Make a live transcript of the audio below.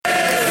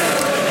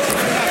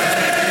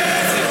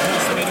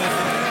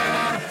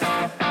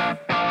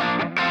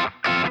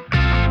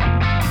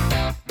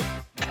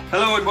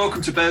and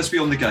welcome to Bears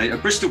Beyond the Gate, a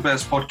Bristol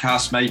Bears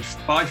podcast made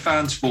by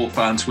fans for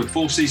fans with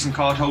 4 season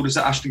card holders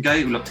at Ashton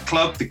Gate who love the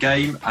club, the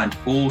game and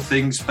all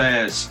things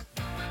Bears.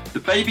 The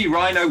baby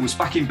Rhino was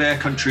back in Bear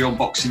country on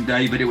Boxing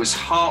Day, but it was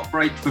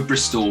heartbreak for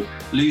Bristol,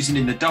 losing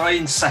in the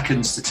dying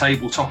seconds to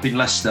table-topping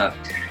Leicester.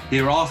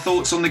 Here are our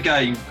thoughts on the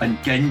game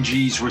and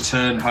Genji's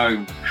return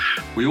home.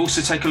 We also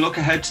take a look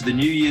ahead to the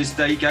New Year's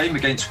Day game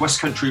against West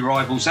Country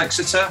rivals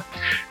Exeter.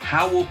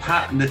 How will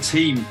Pat and the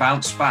team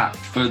bounce back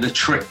for the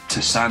trip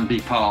to Sandy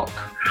Park?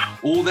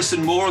 All this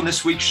and more on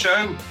this week's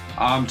show.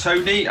 I'm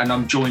Tony and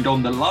I'm joined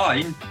on the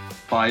line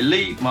by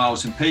Lee,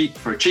 Miles and Pete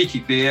for a cheeky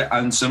beer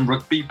and some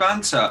rugby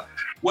banter.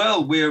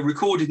 Well, we're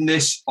recording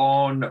this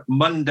on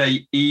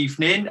Monday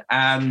evening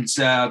and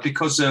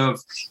because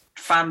of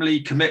family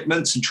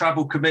commitments and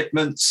travel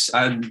commitments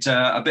and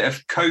a bit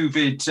of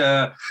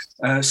COVID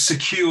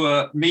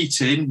secure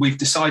meeting, we've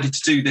decided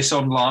to do this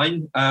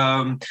online.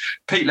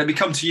 Pete, let me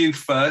come to you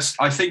first.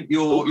 I think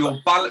you're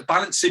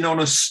balancing on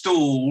a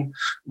stool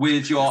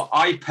with your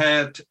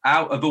iPad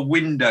out of a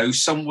window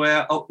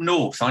somewhere up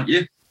north, aren't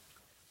you?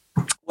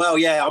 Well,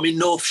 yeah, I'm in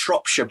North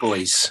Shropshire,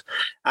 boys.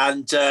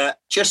 And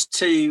just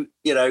to,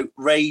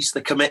 raise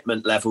the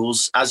commitment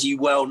levels, as you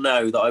well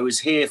know, that I was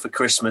here for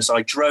Christmas.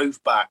 I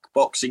drove back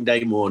Boxing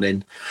Day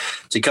morning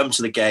to come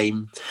to the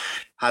game,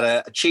 had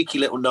a cheeky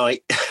little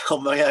night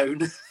on my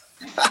own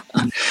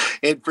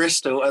in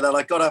Bristol. And then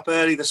I got up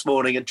early this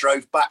morning and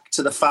drove back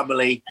to the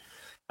family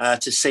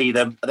to see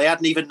them. They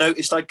hadn't even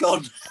noticed I'd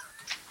gone.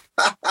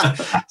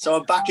 So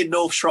I'm back in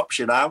North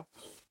Shropshire now.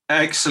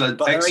 Excellent.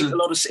 But excellent. There ain't a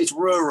lot of, it's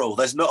rural.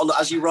 There's not a lot,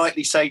 as you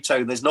rightly say,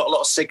 Tone, there's not a lot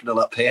of signal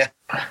up here.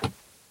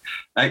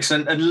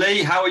 Excellent. And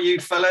Lee, how are you,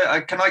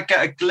 fella? Can I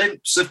get a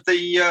glimpse of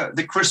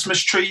the Christmas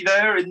tree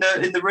there in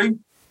the room?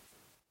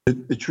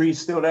 The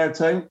tree's still there,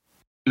 Tone.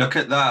 Look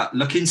at that,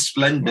 looking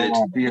splendid.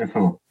 Oh,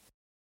 beautiful.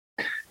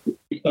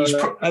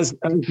 As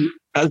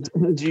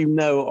you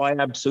know, I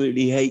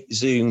absolutely hate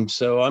Zoom,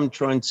 so I'm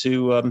trying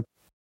to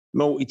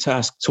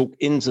multitask, talk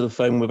into the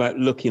phone without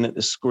looking at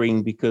the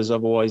screen, because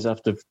otherwise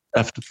after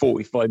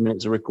 45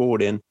 minutes of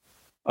recording,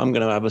 I'm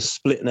going to have a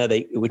splitting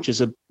headache, which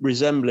is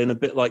resembling a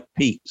bit like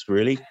Pete's,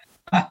 really.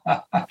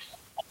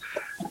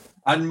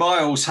 And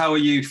Miles, how are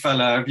you,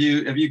 fella? Have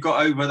you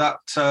got over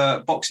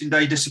that Boxing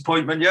Day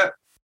disappointment yet?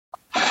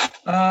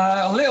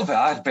 A little bit.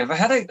 I had a bit of a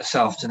headache this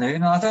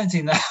afternoon. I don't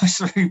think that was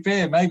through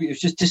beer. Maybe it was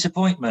just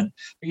disappointment.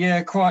 But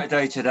yeah, quite a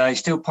day today.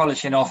 Still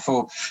polishing off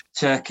for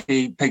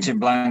turkey, pigs in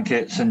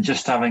blankets, and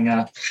just having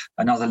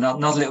another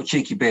little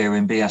cheeky beer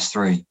in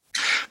BS3.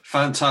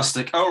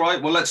 Fantastic. All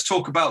right, well, let's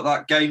talk about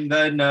that game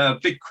then.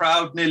 Big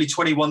crowd, nearly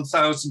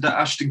 21,000 at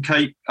Ashton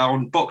Gate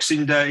on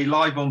Boxing Day,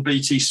 live on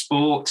BT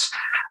Sport.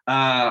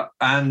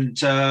 And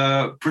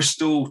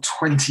Bristol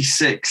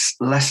 26,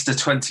 Leicester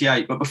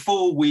 28. But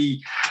before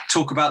we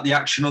talk about the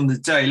action on the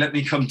day, let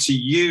me come to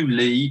you,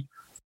 Lee.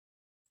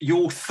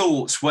 Your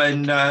thoughts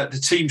when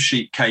the team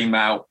sheet came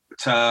out.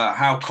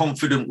 How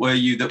confident were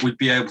you that we'd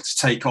be able to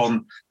take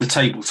on the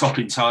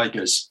table-topping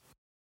Tigers?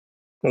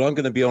 Well, I'm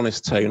going to be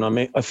honest, Tone. I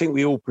mean, I think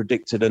we all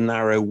predicted a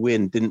narrow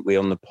win, didn't we,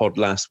 on the pod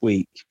last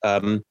week?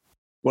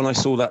 When I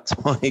saw that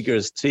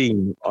Tigers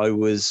team, I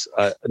was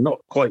not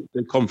quite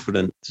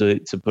confident, to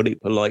put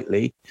it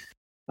politely.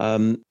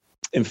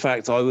 In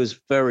fact, I was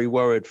very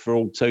worried for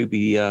old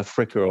Toby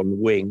Fricker on the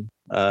wing.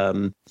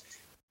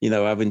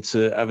 Having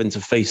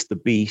to face the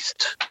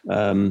beast,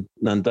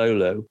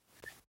 Nandolo,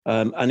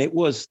 and it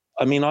was.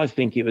 I mean, I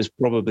think it was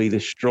probably the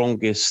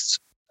strongest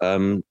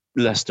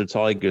Leicester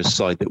Tigers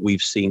side that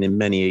we've seen in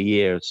many a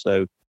year.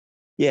 So,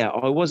 yeah,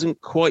 I wasn't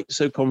quite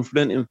so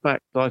confident. In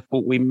fact, I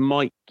thought we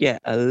might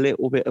get a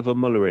little bit of a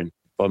mullering,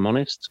 if I'm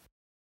honest.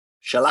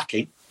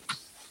 Shellacking?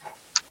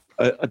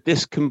 A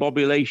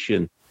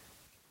discombobulation.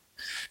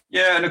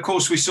 Yeah, and of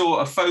course we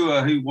saw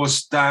Afoa, who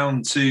was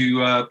down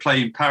to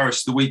play in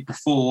Paris the week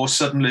before,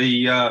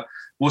 suddenly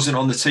wasn't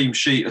on the team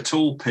sheet at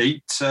all,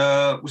 Pete.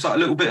 Was that a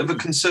little bit of a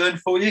concern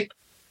for you?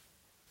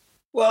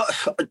 Well,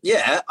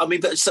 yeah, I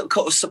mean, but it's kind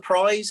of a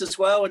surprise as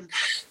well, and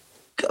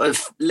kind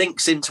of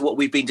links into what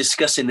we've been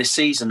discussing this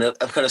season, a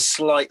kind of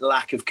slight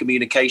lack of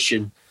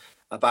communication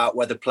about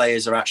whether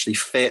players are actually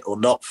fit or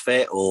not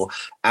fit or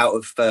out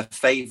of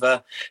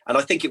favour. And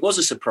I think it was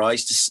a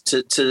surprise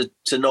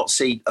to not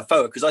see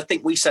Afoa, because I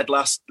think we said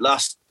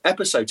last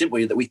episode, didn't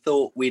we, that we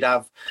thought we'd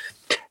have,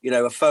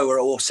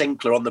 Afoa or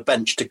Sinclair on the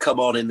bench to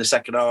come on in the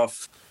second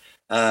half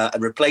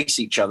and replace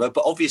each other.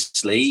 But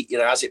obviously,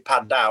 as it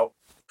panned out,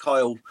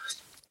 Kyle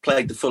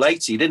played the full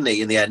 80, didn't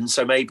he, in the end?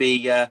 So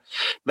maybe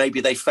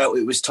they felt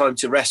it was time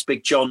to rest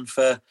Big John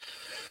for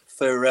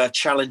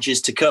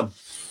challenges to come.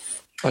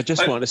 I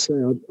just want to say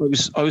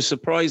I was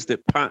surprised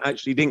that Pat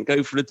actually didn't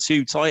go for the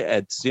 2 tight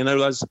heads,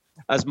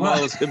 as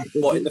Miles.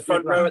 What, in the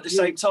front row at the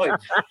same time?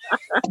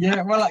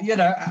 Yeah, well,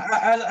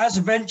 as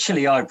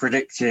eventually I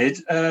predicted,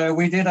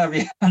 we did have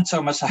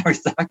Thomas Harry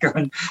Thacker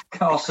and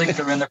Carl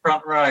Sinclair in the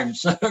front row.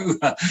 So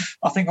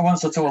I think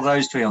once I saw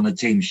those 3 on the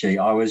team sheet,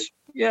 I was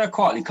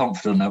quietly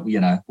confident that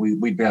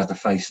we'd be able to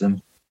face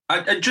them.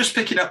 And just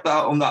picking up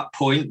on that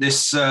point,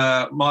 this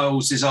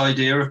Miles'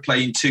 idea of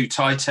playing two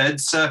tight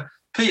heads.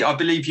 Pete, I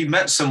believe you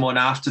met someone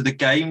after the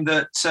game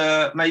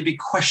that maybe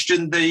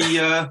questioned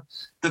the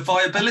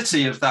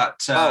viability of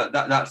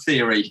that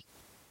theory.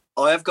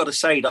 I have got to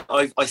say that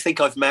I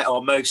think I've met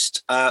our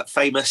most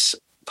famous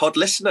pod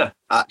listener,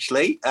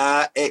 actually.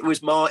 It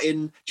was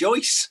Martin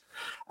Joyce,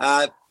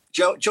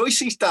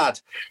 Joyce's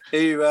dad,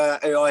 who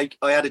I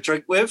had a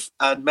drink with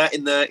and met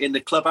in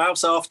the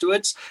clubhouse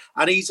afterwards.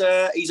 And he's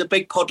a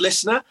big pod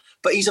listener,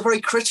 but he's a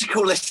very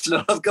critical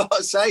listener, I've got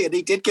to say. And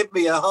he did give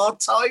me a hard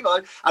time,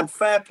 and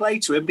fair play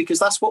to him, because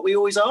that's what we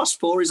always ask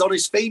for, is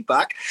honest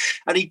feedback.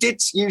 And he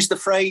did use the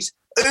phrase,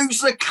 "Who's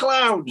the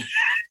clown?"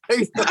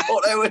 Who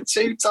thought there were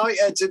two tight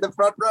heads in the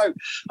front row?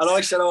 And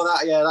I said,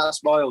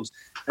 that's Miles.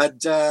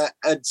 And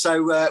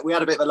so we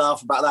had a bit of a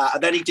laugh about that.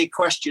 And then he did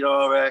question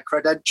our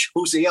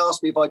credentials. He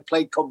asked me if I'd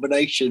played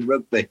combination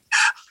rugby.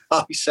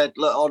 I said,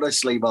 look,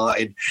 honestly,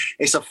 Martin,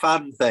 it's a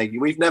fan thing.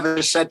 We've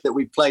never said that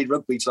we played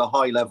rugby to a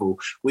high level.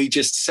 We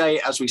just say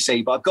it as we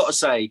see. But I've got to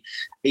say,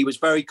 he was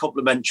very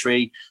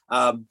complimentary.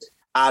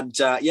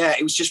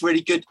 It was just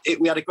really good.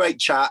 We had a great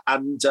chat,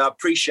 and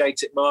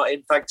appreciate it,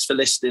 Martin. Thanks for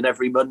listening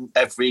every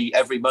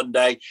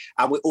Monday.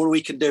 And all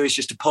we can do is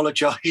just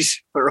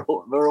apologise for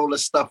all the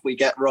stuff we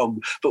get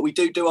wrong, but we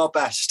do our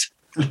best.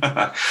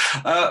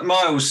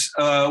 Miles,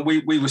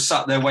 we were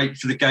sat there waiting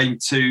for the game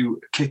to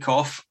kick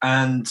off,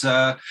 and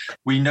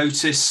we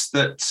noticed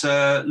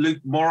that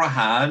Luke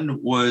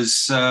Morahan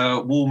was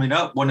warming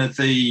up, one of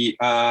the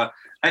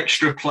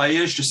extra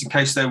players, just in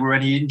case there were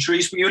any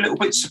injuries. Were you a little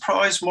bit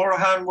surprised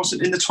Morahan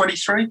wasn't in the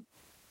 23?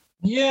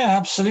 Yeah,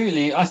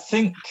 absolutely. I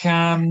think,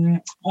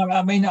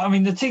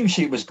 the team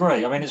sheet was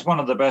great. I mean, it's one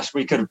of the best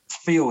we could have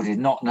fielded,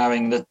 not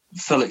knowing the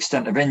full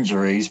extent of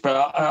injuries.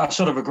 But I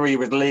sort of agree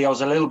with Lee. I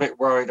was a little bit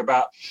worried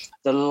about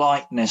the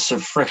lightness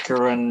of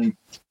Fricker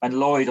and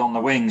Lloyd on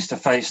the wings to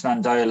face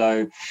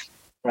Nandolo.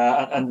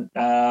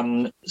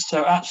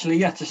 So actually,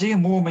 to see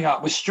him warming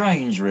up was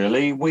strange,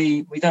 really.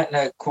 We don't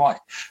know quite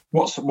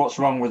what's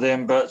wrong with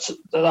him, but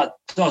that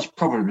does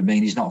probably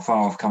mean he's not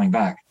far off coming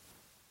back.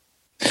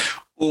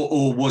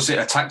 Or was it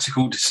a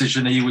tactical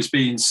decision? He was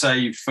being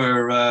saved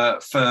for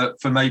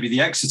maybe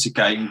the Exeter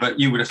game, but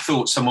you would have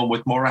thought someone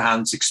with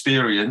Morahan's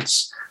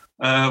experience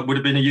would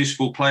have been a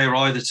useful player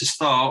either to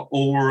start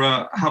or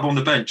have on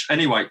the bench.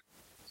 Anyway,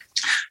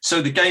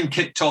 so the game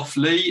kicked off,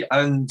 Lee,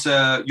 and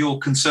your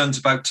concerns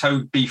about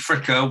Toby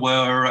Fricker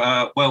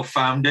were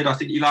well-founded. I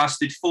think he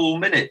lasted 4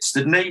 minutes,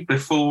 didn't he,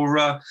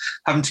 before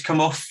having to come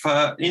off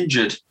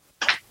injured?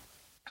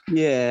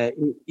 Yeah,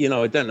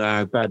 I don't know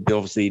how bad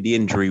obviously the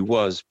injury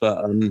was,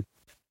 but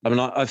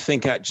I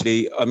think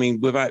actually,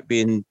 without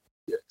being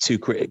too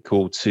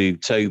critical to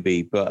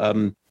Toby, but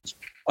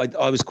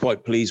I was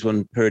quite pleased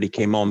when Purdy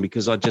came on,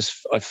 because I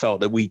felt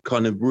that we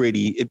kind of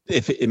really,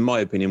 if in my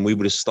opinion, we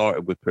would have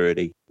started with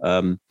Purdy,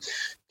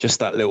 just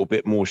that little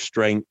bit more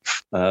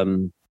strength.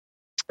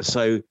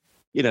 So,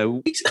 you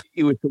were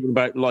talking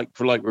about like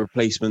for like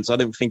replacements. I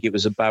don't think it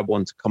was a bad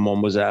one to come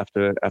on, was it,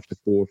 after 4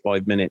 or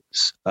 5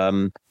 minutes.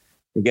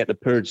 And get the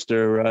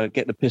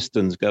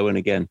Pistons going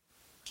again.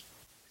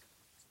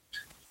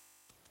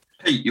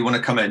 Pete, you want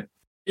to come in?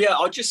 Yeah,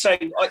 I'll just say,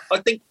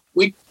 I think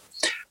we've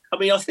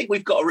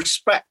got to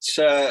respect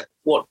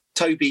what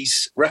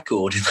Toby's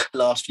record in the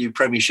last few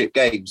Premiership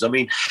games. I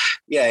mean,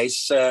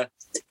 it's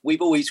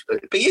we've always,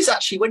 but he is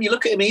actually, when you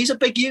look at him, he's a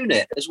big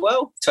unit as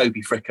well,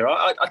 Toby Fricker.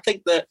 I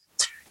think that,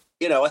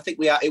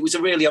 it was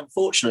a really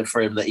unfortunate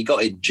for him that he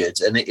got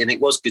injured, and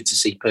it was good to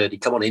see Purdy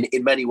come on.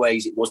 In many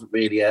ways, it wasn't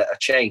really a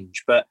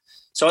change, but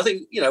so I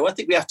think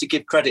we have to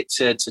give credit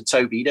to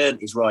Toby. He'd earned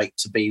his right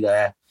to be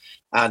there,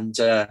 and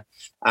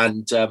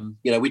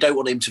we don't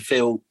want him to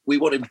feel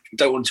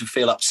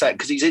upset,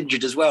 because he's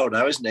injured as well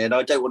now, isn't he? And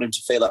I don't want him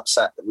to feel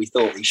upset that we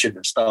thought he shouldn't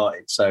have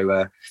started.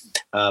 So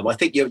I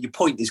think your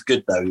point is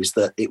good, though, is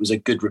that it was a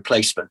good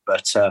replacement,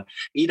 but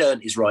he'd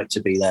earned his right to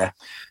be there.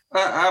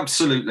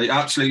 Absolutely.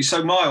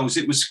 So, Miles,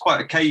 it was quite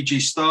a cagey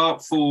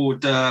start.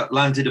 Ford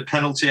landed a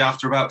penalty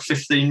after about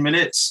 15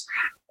 minutes.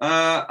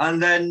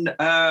 And then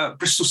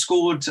Bristol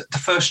scored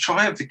the first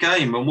try of the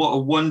game. And what a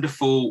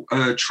wonderful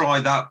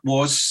try that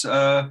was.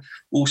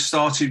 All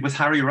started with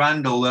Harry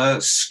Randall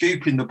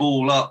scooping the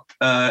ball up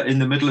in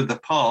the middle of the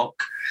park.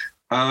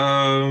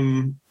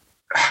 You're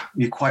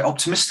quite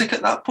optimistic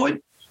at that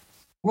point?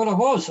 Well, I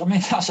was. I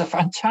mean, that's a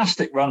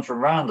fantastic run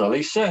from Randall.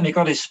 He's certainly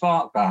got his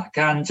spark back.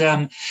 And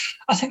I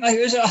thought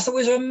it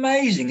was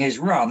amazing, his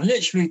run,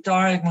 literally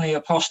diagonally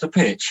across the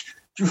pitch,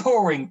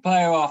 drawing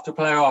player after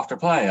player after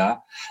player.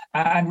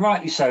 And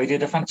rightly so, he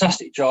did a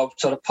fantastic job,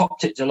 sort of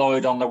popped it to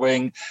Lloyd on the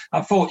wing.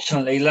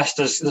 Unfortunately,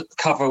 Leicester's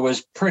cover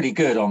was pretty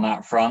good on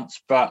that front,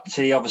 but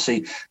he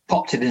obviously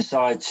popped it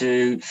inside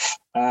to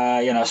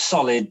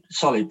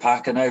solid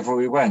pack, and over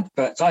we went.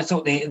 But I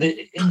thought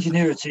the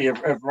ingenuity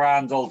of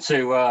Randall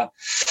to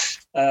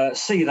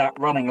see that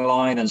running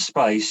line and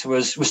space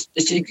was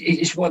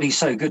it's what he's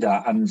so good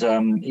at, and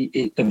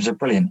it was a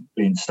brilliant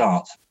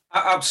start.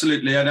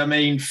 Absolutely. And I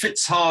mean,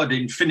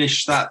 Fitzharding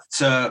finished that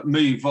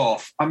move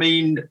off. I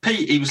mean,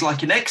 Pete, he was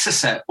like an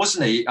Exocet,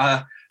 wasn't he?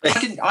 I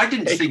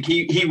didn't think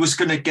he was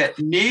going to get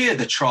near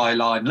the try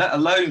line, let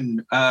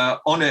alone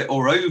on it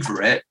or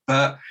over it.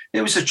 But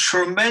it was a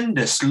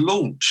tremendous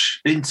launch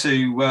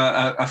into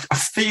a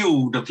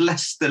field of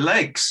Leicester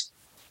legs.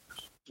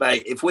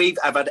 Mate, if we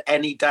have had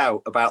any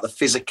doubt about the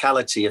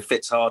physicality of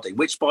Fitzharding,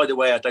 which, by the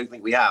way, I don't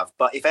think we have,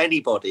 but if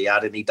anybody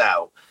had any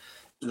doubt,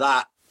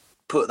 that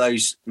put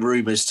those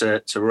rumours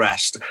to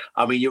rest.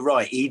 I mean, you're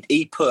right. He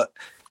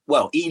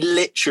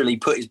literally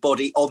put his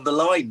body on the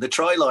line, the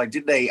try line,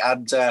 didn't he?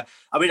 And I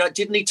mean,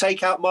 didn't he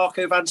take out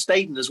Marco van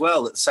Staden as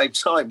well at the same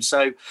time?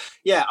 So,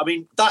 yeah, I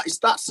mean, that's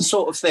the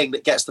sort of thing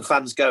that gets the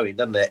fans going,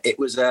 doesn't it? It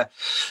was a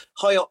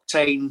high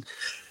octane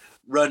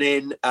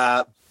run-in.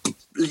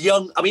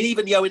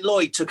 Even Yohan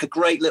Lloyd took a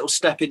great little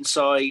step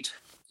inside.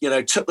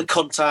 Took the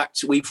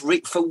contact.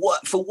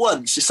 For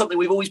once, it's something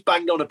we've always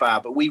banged on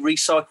about, but we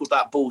recycled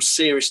that ball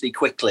seriously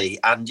quickly.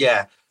 And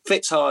yeah,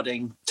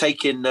 Fitzharding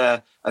taking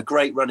a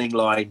great running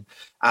line,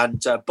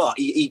 and but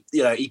he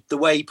the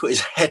way he put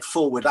his head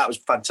forward, that was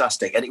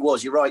fantastic. And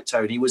you're right,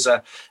 Tony. It was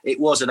an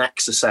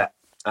Exocet.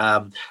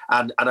 And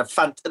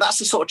that's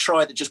the sort of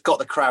try that just got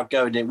the crowd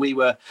going.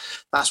 And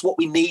that's what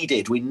we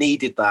needed. We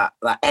needed that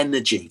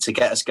energy to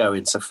get us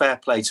going. So fair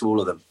play to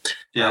all of them.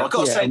 Yeah, I've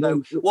got to say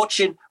though,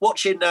 watching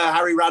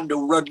Harry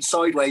Randall run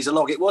sideways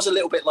along, it was a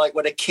little bit like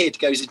when a kid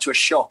goes into a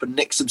shop and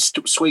nicks some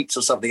sweets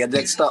or something, and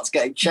then starts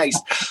getting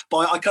chased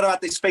by. I kind of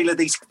had this feeling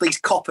these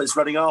coppers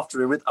running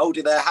after him with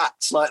holding their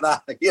hats like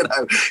that,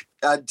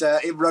 and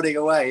him running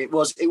away. It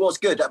was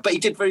good, but he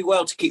did very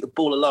well to keep the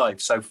ball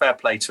alive. So fair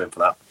play to him for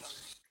that.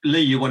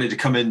 Lee, you wanted to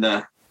come in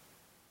there.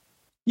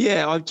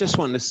 Yeah, I just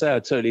wanted to say I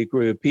totally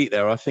agree with Pete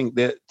there. I think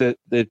that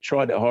they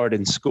tried it hard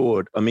and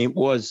scored. I mean, it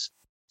was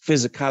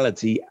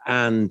physicality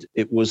and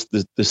it was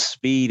the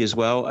speed as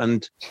well.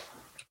 And,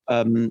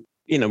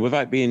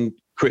 without being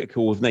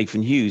critical of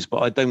Nathan Hughes,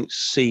 but I don't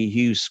see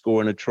Hughes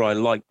scoring a try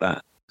like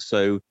that.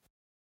 So,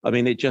 I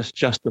mean, it just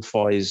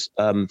justifies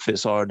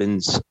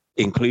Fitzharding's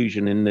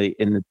inclusion in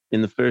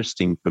the first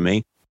team for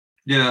me.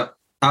 Yeah.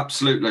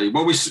 Absolutely.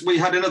 Well, we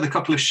had another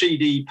couple of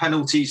Sheedy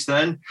penalties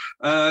then.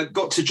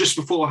 Got to just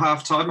before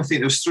half time. I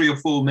think there was 3 or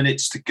 4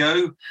 minutes to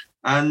go.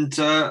 And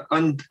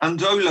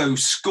Olo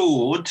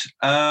scored.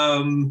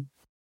 I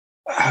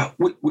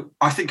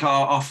think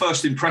our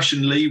first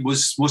impression, Lee,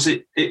 was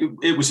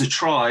it was a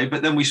try.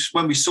 But then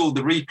when we saw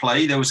the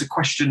replay, there was a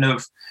question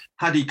of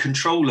had he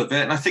control of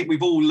it. And I think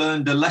we've all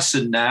learned a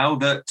lesson now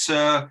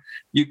that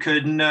you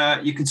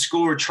can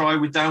score a try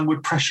with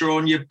downward pressure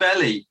on your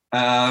belly.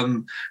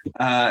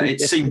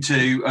 It seemed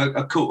to,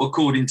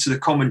 according to the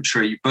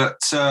commentary. But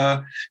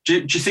do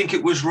you think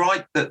it was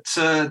right that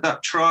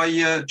that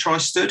try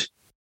stood?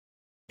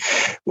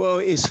 Well,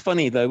 it's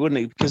funny though,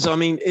 wouldn't it? Because I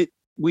mean,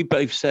 we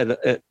both said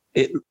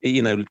it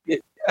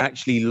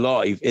actually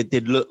live. It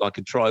did look like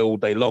a try all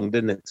day long,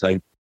 didn't it? So,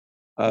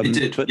 it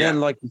did. But then,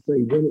 like you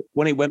say,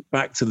 when it went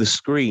back to the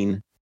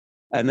screen,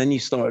 and then you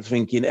started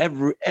thinking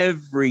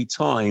every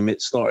time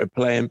it started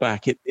playing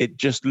back, it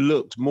just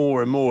looked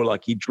more and more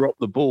like he dropped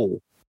the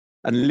ball,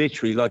 and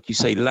literally, like you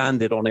say,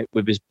 landed on it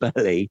with his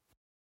belly.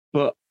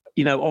 But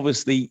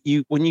obviously,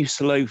 when you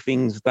slow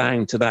things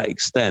down to that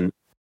extent,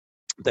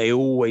 they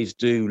always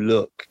do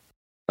look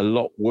a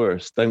lot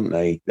worse, don't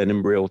they, than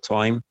in real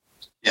time?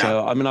 Yeah.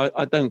 So, I mean,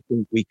 I don't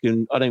think we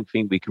can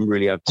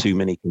really have too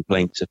many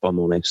complaints, if I'm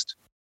honest.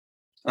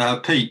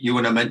 Pete, you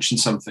want to mention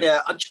something?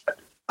 Yeah,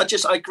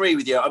 I agree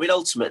with you. I mean,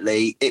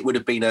 ultimately, it would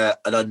have been an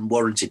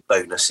unwarranted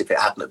bonus if it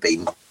hadn't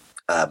been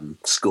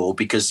scored,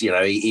 because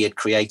he had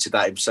created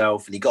that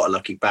himself and he got a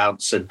lucky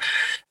bounce, and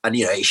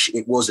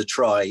it was a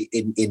try.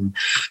 In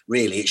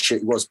really,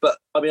 it was. But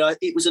I mean,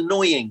 it was an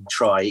annoying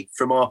try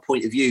from our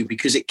point of view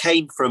because it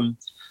came from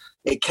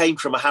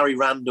a Harry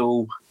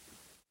Randall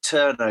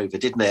turnover,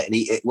 didn't it?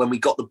 And when we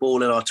got the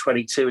ball in our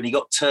 22 and he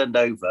got turned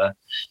over,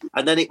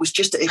 and then it was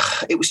just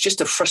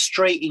a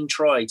frustrating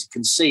try to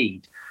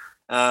concede,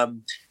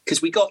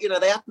 because we got they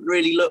hadn't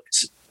really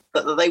looked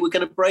that they were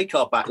going to break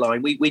our back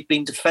line. We'd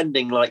been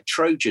defending like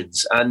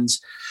Trojans, and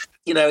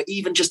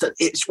even just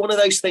it's one of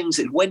those things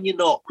that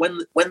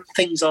when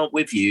things aren't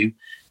with you,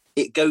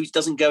 it goes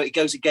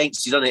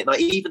against you, doesn't it? Like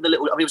even it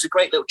was a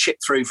great little chip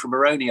through from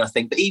Maroney, I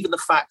think. But even the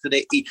fact that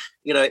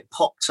it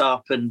popped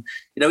up, and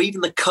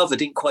even the cover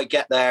didn't quite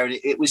get there, and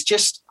it was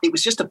just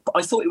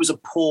I thought it was a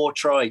poor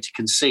try to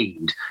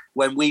concede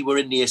when we were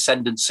in the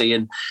ascendancy,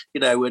 and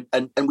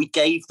and we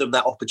gave them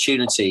that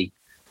opportunity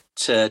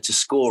to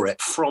score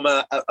it from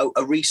a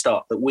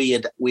restart that we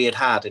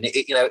had, and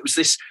it was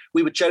this.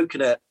 We were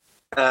joking at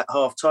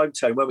half time,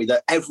 Tone, weren't we?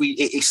 That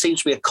it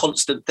seems to be a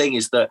constant thing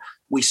is that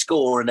we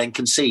score and then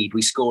concede,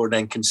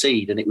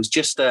 and it was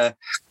just an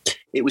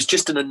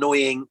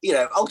annoying.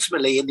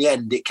 Ultimately in the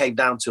end it came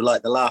down to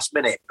like the last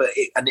minute, but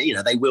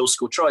they will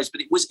score tries,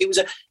 but it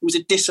was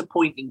a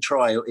disappointing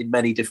try in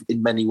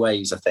many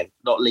ways. I think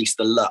not least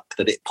the luck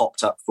that it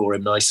popped up for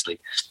him nicely.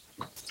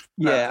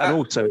 Yeah, and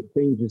also it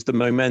changes the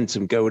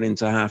momentum going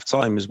into half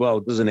time as well,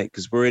 doesn't it?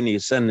 Because we're in the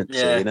ascendancy,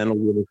 and then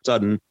all of a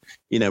sudden,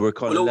 we're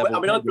kind of level. I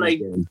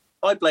mean,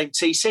 I blame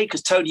TC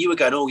because Tony, you were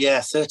going,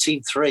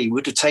 13-3.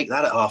 We'd have taken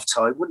that at half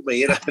time, wouldn't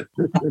we? It's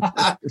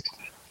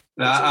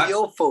all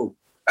your fault.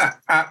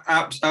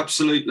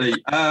 Absolutely.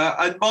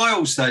 And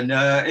Miles, then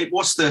it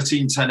was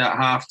 13-10 at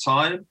half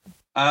time.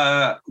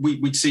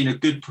 We'd seen a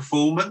good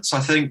performance. I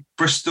think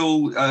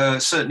Bristol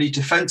certainly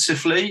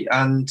defensively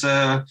and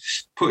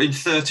putting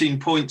 13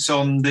 points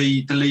on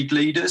the league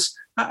leaders.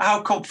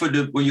 How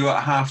confident were you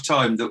at half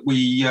time that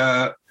we?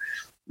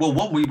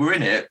 One, we were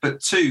in it, but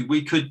two,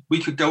 we could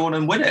go on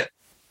and win it.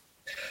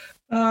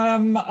 I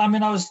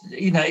was,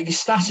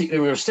 ecstatically,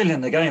 we were still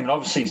in the game and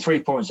obviously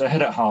 3 points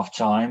ahead at half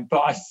time.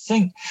 But I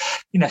think,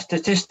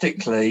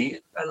 statistically,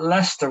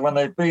 Leicester, when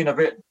they've been a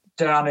bit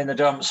down in the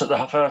dumps at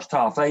the first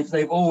half,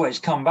 they've always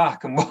come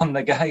back and won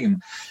the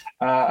game.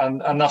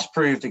 And that's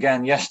proved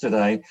again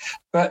yesterday.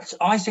 But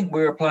I think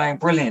we were playing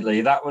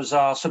brilliantly. That was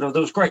our there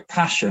was great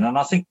passion. And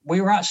I think we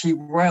were actually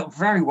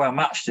very well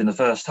matched in the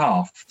first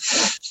half.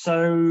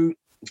 So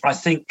I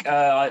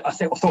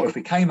thought if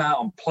we came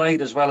out and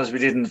played as well as we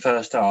did in the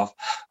first half,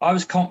 I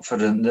was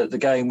confident that the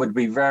game would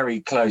be very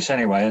close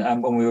anyway,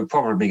 and we would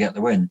probably get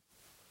the win.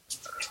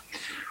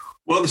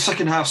 Well, the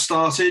second half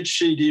started.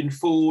 Sheedy and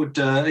Ford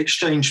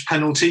exchanged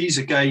penalties.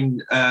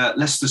 Again,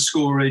 Leicester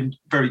scoring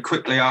very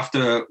quickly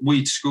after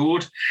we'd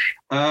scored.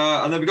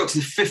 And then we got to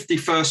the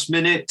 51st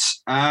minute.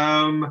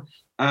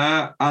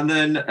 And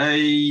then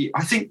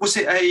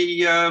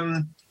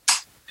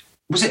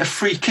was it a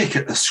free kick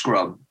at the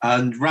scrum?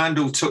 And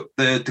Randall took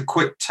the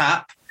quick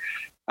tap.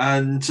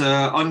 And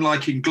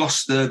unlike in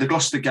Gloucester, the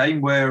Gloucester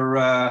game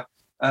where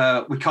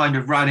we kind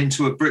of ran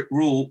into a brick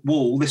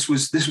wall, this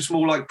was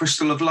more like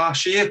Bristol of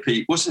last year,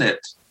 Pete, wasn't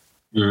it?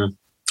 Mm.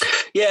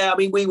 Yeah, I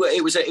mean,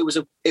 it was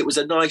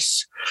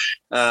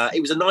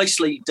a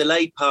nicely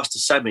delayed pass to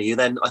Semi, who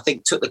then I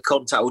think took the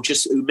contact or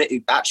just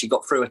actually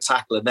got through a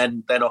tackle and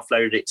then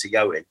offloaded it to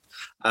Yowen.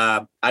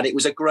 And it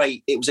was a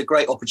great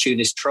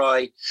opportunist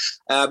try.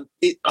 I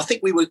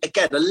think we were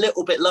again a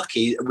little bit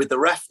lucky with the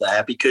ref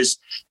there because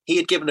he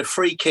had given a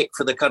free kick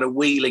for the kind of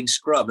wheeling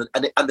scrum,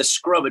 and the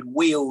scrum had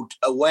wheeled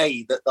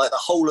away. That like the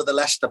whole of the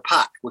Leicester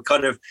pack were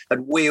kind of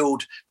had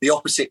wheeled the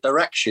opposite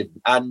direction,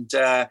 and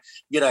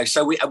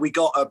so we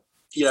got a.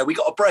 We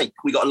got a break.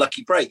 We got a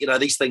lucky break.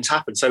 These things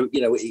happen. So,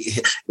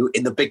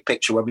 in the big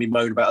picture, when we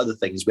moan about other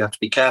things, we have to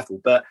be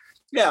careful. But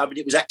yeah, I mean,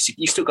 it was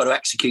you still got to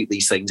execute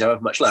these things,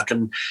 however much luck.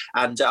 And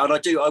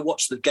I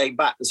watched the game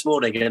back this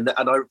morning, and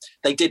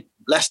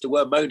Leicester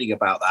were moaning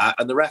about that,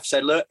 and the ref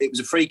said, "Look, it was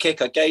a free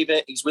kick. I gave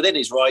it. He's within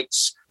his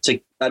rights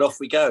and off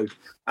we go."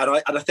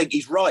 And I think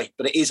he's right,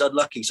 but it is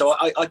unlucky. So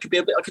I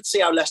could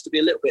see how Leicester be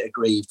a little bit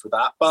aggrieved with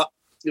that, but.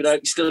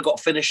 You still got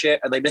to finish it,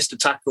 and they missed a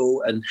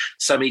tackle. And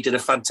Semi did a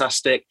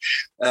fantastic,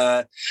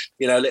 little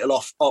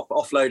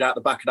offload out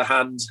the back of the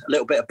hand, a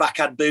little bit of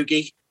backhand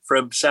boogie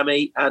from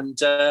Semi, and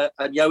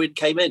Yowen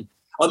came in.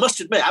 I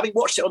must admit, having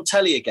watched it on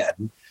telly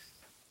again,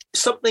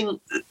 something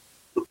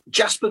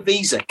Jasper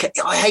Wiese.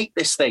 I hate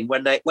this thing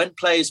when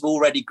players have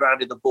already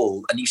grounded the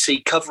ball, and you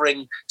see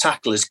covering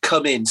tacklers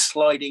come in,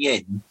 sliding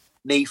in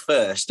knee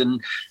first,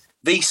 and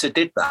Wiese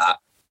did that,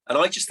 and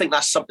I just think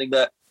that's something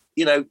that.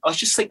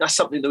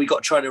 That we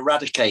got to try and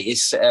eradicate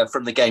is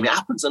from the game. It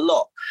happens a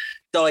lot.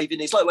 Diving.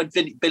 It's like when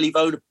Billy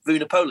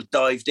Vunipola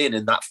dived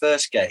in that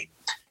first game.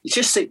 It's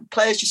just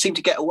players just seem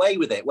to get away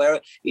with it.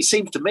 Where it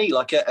seems to me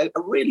like a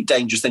really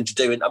dangerous thing to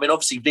do. And I mean,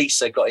 obviously,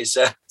 Wiese got his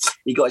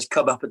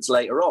comeuppance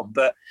later on.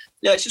 But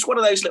it's just one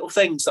of those little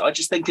things that I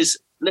just think is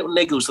little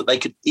niggles that they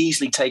could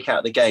easily take out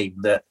of the game.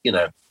 That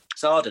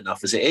it's hard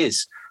enough as it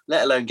is.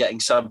 Let alone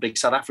getting some big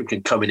South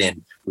African coming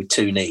in with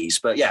two knees.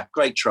 But yeah,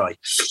 great try.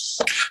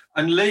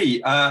 And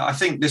Lee, I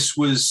think this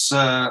was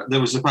there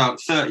was about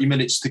 30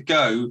 minutes to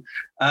go,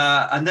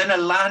 and then a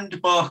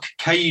landmark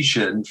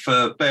occasion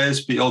for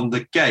Bears Beyond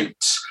the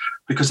Gate,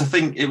 because I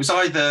think it was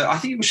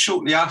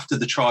shortly after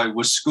the try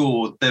was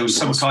scored, there was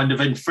some kind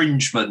of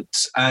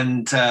infringement,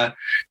 and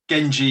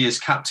Genji, as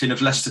captain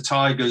of Leicester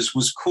Tigers,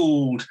 was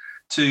called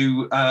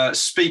to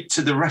speak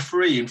to the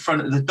referee in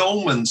front of the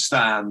Dolman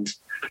stand.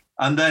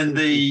 And then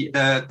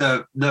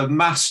the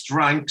massed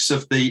ranks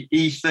of the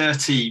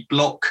E30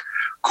 block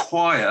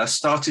choir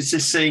started to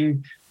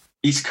sing,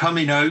 "He's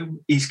coming home,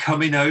 he's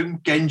coming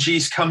home,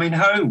 Genji's coming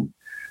home."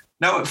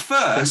 Now, at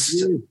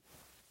first,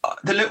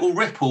 the little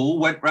ripple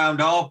went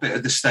round our bit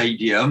of the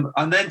stadium,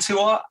 and then to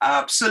our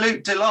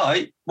absolute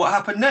delight, what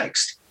happened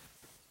next?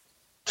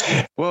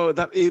 Well,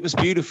 it was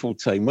beautiful,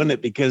 team, wasn't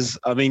it? Because,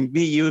 I mean,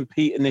 you and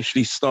Pete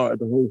initially started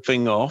the whole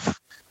thing off.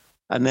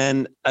 And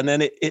then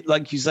it,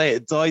 like you say,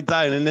 it died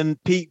down. And then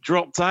Pete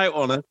dropped out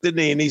on us, didn't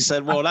he? And he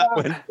said, well, that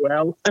went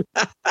well.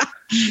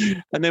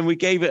 And then we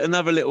gave it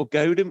another little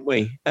go, didn't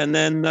we? And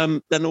then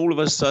all of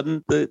a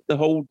sudden, the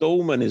whole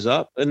dolman is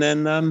up. And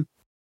then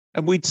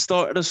and we'd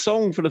started a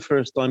song for the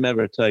first time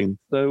ever, Tone.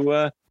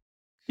 So,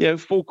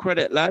 full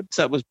credit, lads.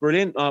 That was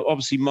brilliant.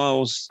 Obviously,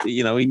 Miles,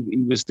 he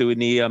was doing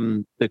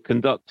the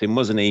conducting,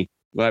 wasn't he?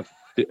 Without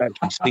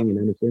actually singing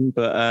anything.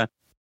 But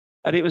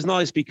And it was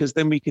nice because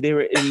then we could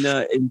hear it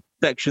in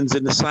sections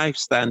in the South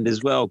Stand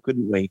as well,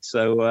 couldn't we?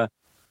 So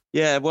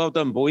yeah, well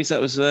done, boys.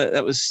 That was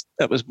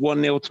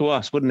 1-0 to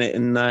us, wasn't it?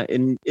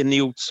 In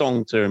the old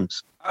song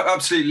terms.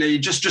 Absolutely.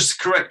 Just to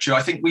correct you,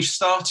 I think we've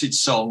started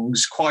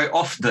songs quite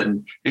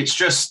often. It's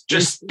just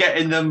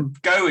getting them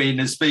going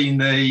has been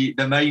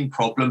the main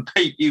problem.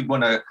 Pete, you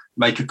want to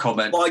make a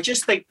comment? Well, I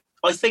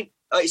think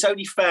it's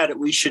only fair that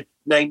we should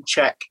name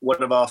check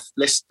one of our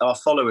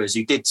followers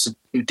who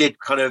did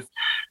kind of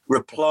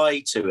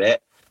reply to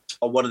it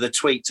on one of the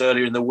tweets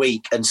earlier in the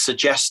week and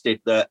suggested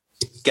that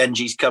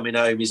Genji's Coming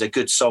Home is a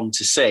good song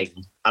to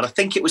sing. And I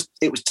think it was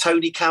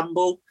Tony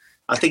Campbell.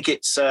 I think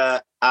it's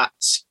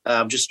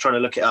I'm just trying to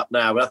look it up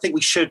now, but I think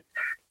we should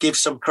give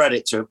some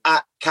credit to him,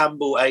 at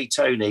Campbell A.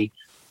 Tony,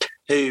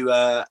 who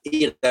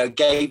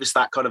gave us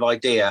that kind of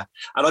idea.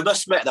 And I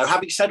must admit, though,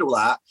 having said all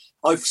that,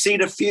 I've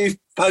seen a few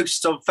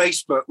posts on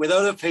Facebook with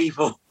other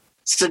people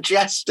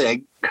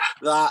suggesting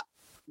that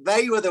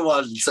they were the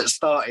ones that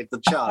started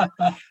the chant.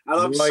 And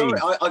I'm sorry,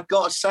 I've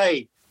got to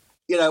say,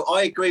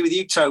 I agree with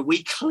you, Tone.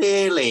 We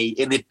clearly,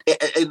 in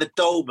the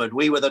Dolman,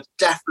 we were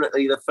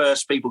definitely the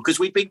first people, because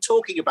we've been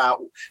talking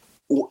about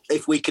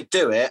if we could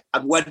do it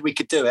and when we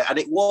could do it. And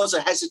it was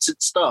a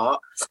hesitant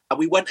start. And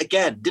we went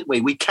again, didn't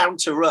we? We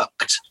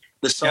counter-rucked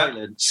the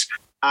silence. Yeah.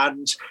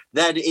 And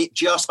then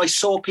I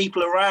saw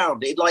people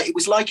around. It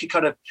was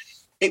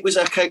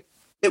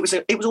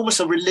almost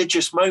a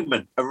religious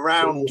moment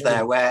around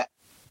there where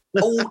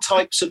all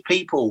types of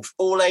people,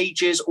 all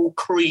ages, all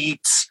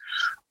creeds,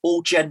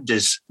 all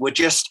genders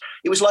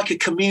it was like a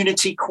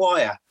community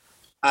choir.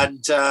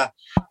 And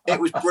it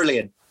was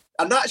brilliant.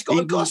 And I've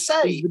got to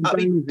say, I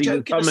mean,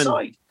 joking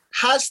aside,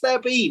 has there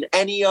been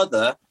any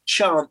other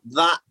chant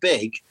that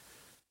big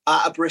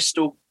at a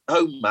Bristol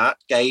home mat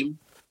game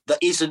that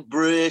isn't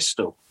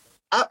Bristol?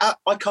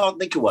 I can't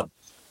think of one.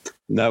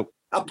 No.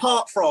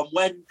 Apart from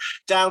when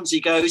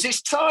Downsy goes,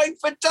 "It's time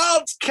for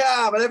dance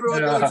cam," and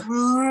everyone goes,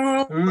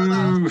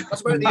 "Woo!"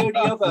 That's about the only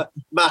other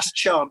mass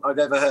chant I've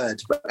ever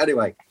heard. But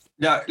anyway.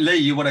 Yeah, Lee,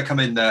 you want to come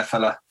in there,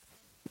 fella?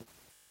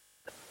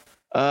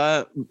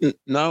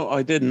 No,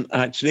 I didn't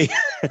actually.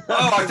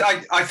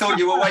 I thought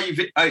you were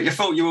waving. I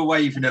thought you were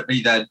waving at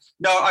me then.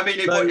 No, I mean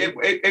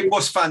it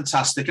was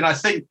fantastic, and I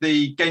think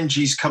the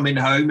Genji's Coming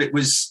Home. It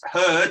was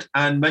heard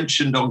and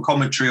mentioned on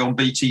commentary on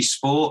BT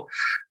Sport,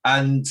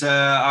 and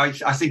I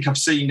think I've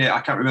seen it. I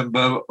can't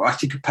remember. I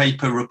think a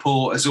paper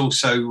report has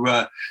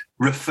also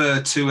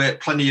referred to it.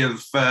 Plenty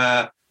of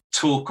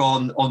talk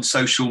on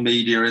social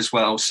media as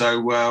well. So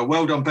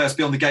well done, Bears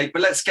Beyond the Gate.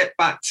 But let's get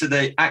back to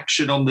the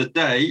action on the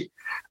day.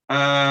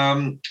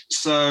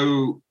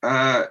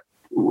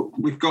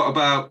 We've got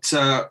about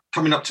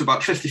coming up to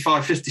about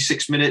 55,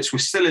 56 minutes. We're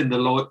still in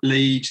the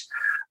lead.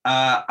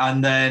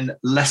 And then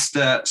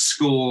Leicester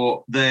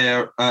score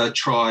their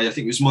try. I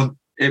think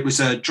it was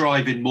a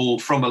driving maul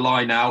from a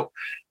line out.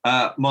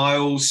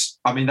 Miles,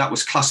 I mean, that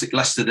was classic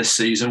Leicester this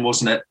season,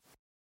 wasn't it?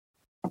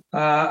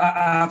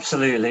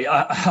 Absolutely.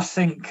 I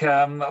think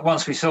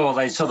once we saw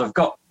they sort of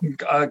got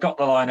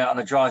the line out on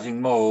the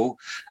driving maul,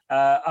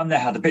 and they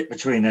had a bit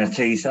between their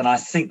teeth, and I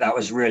think that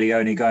was really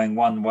only going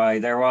one way.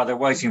 They were either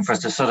waiting for us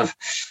to sort of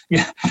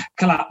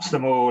collapse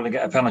them all and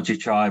get a penalty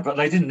try, but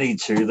they didn't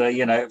need to.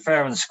 They,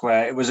 fair and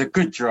square. It was a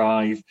good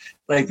drive.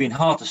 They've been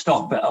hard to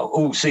stop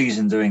all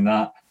season doing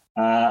that.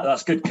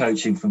 That's good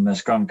coaching from their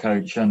scrum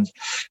coach, and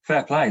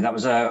fair play. That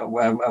was a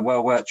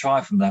well-worked try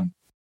from them.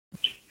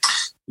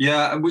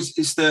 Yeah,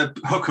 it's the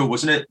hooker,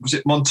 wasn't it? Was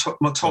it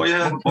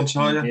Montoya?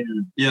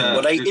 Yeah.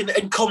 Well,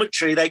 in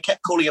commentary, they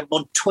kept calling him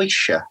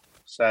Montoya.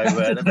 So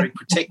they're very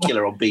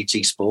particular on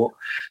BT Sport.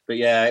 But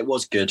yeah, it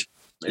was good.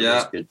 It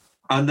was good.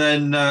 And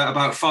then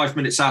about 5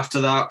 minutes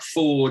after that,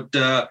 Ford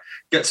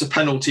gets a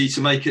penalty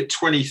to make it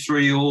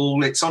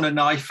 23-all. It's on a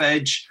knife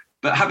edge.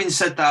 But having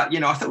said that,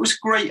 I thought it was a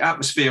great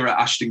atmosphere at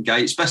Ashton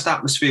Gate. It's best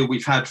atmosphere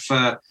we've had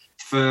for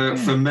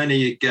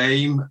many a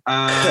game.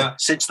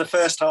 Since the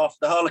first half of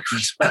the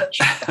Harlequins match.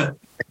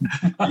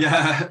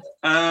 Yeah.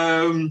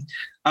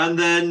 And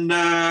then,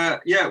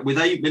 with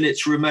 8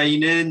 minutes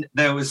remaining,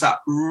 there was that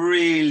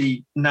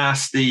really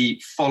nasty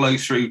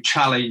follow-through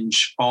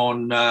challenge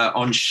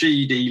on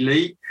Sheedy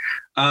Lee.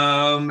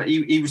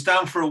 He was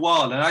down for a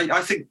while, and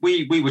I think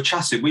we were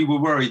chatting. We were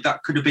worried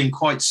that could have been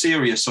quite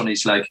serious on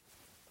his leg.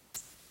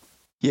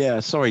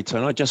 Yeah, sorry,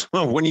 Tony.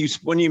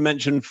 When you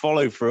mentioned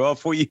follow through, I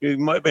thought you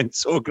might have been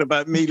talking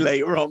about me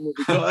later on when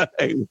we got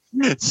home.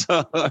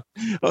 So,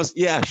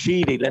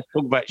 Sheedy. Let's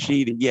talk about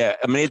Sheedy. Yeah,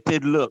 I mean, it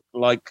did look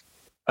like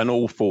an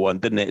awful one,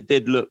 didn't it? It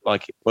did look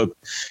like it was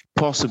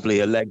possibly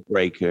a leg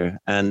breaker.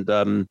 And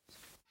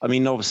I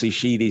mean, obviously,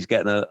 Sheedy's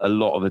getting a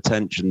lot of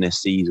attention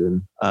this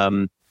season.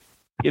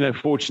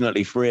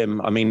 Fortunately for him,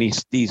 I mean,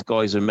 these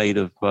guys are made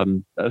of a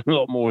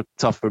lot more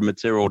tougher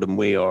material than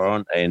we are,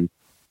 aren't they? And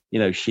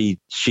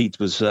Sheets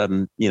was,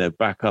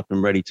 back up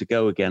and ready to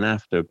go again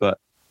after, but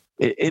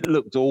it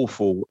looked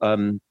awful.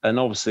 And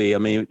obviously, I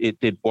mean, it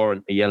did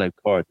warrant a yellow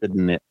card,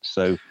 didn't it?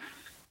 So,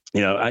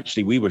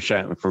 actually we were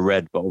shouting for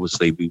red, but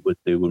obviously we would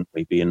do, wouldn't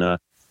we,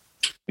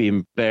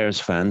 being Bears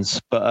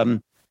fans. But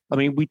I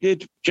mean,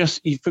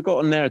 you've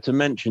forgotten there to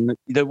mention that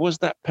there was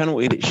that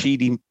penalty that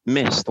Sheedy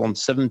missed on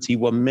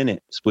 71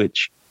 minutes,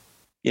 which,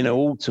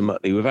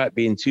 ultimately, without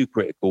being too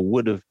critical,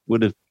 would have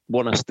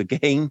won us the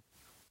game.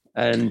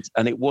 And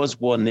it was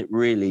one that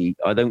really,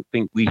 I don't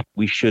think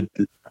we should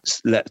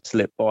let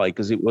slip by,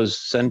 because it was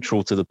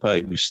central to the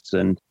posts.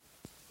 And,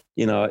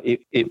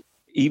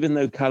 even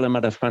though Callum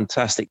had a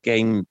fantastic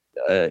game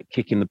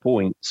kicking the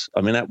points,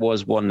 I mean, that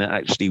was one that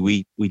actually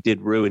we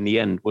did rue in the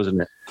end,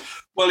 wasn't it?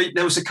 Well,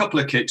 there was a couple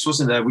of kicks,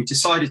 wasn't there? We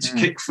decided to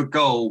kick for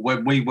goal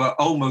when we were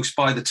almost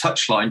by the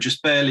touchline,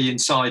 just barely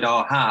inside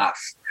our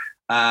half.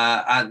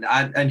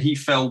 And he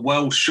fell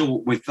well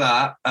short with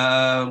that.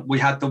 We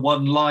had the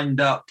one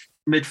lined up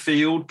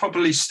midfield,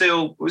 probably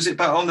still, was it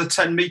about on the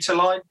 10-metre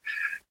line?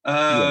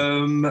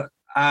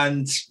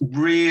 And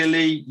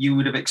really, you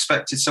would have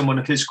expected someone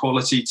of his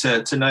quality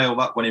to nail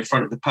that one in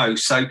front of the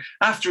post. So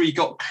after he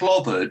got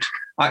clobbered,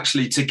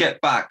 actually to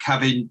get back,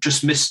 having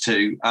just missed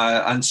two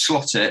and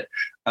slot it,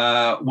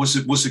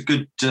 was a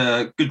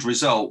good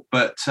result.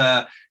 But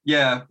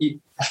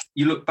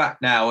you look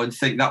back now and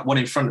think that one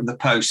in front of the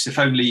post, if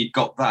only he'd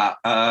got that,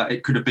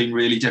 it could have been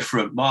really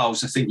different.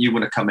 Miles, I think you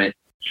want to come in.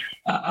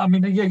 I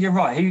mean, yeah, you're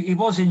right. He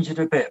was injured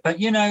a bit,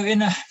 but in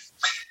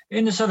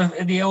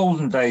the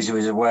olden days of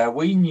his aware,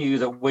 we knew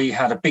that we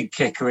had a big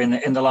kicker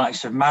in the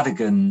likes of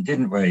Madigan,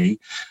 didn't we?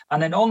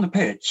 And then on the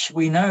pitch,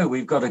 we know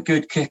we've got a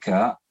good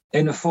kicker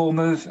in the form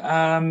of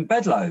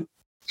Bedlow.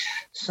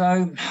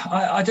 So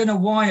I don't know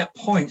why at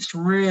points,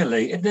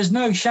 really, there's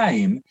no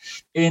shame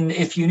in,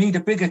 if you need a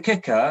bigger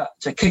kicker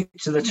to kick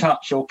to the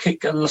touch or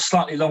kick a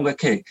slightly longer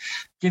kick,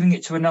 giving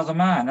it to another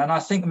man. And I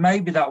think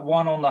maybe that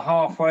one on the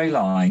halfway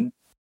line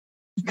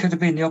could have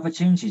been the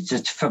opportunity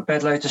for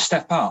Bedlow to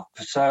step up.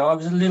 So I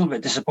was a little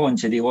bit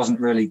disappointed he wasn't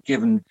really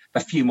given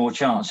a few more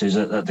chances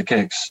at the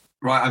kicks.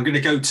 Right, I'm going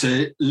to go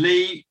to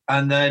Lee,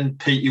 and then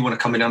Pete, you want to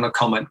come in on a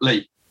comment?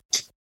 Lee?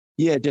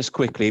 Yeah, just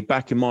quickly,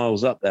 backing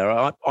Miles up there,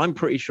 I'm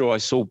pretty sure I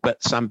saw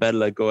Sam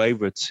Bedlow go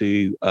over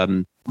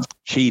to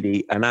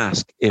Sheedy and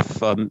ask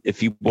if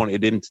he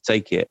wanted him to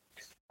take it.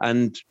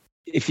 And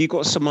if you've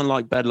got someone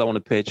like Bedlow on the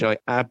pitch, I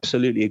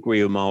absolutely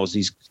agree with Miles.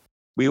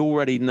 We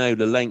already know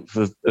the length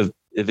of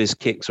his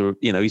kicks, or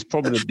he's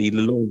probably the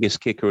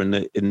longest kicker in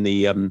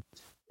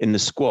the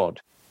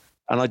squad.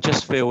 And I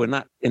just feel in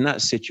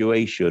that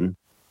situation,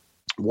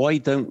 why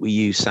don't we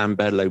use Sam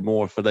Bedlow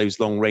more for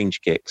those long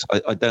range kicks?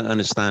 I don't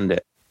understand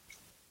it.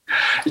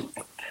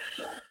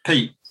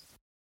 Pete?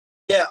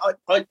 Yeah,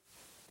 I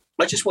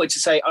just wanted to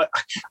say,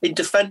 in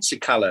defence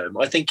of Callum,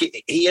 I think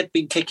he had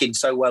been kicking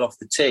so well off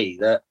the tee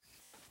that,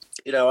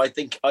 I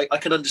think I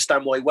can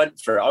understand why he went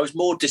for it. I was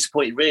more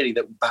disappointed, really,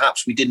 that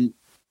perhaps we didn't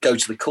go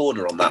to the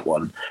corner on that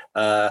one,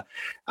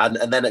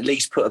 and then at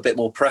least put a bit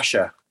more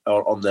pressure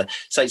on the.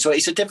 So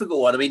it's a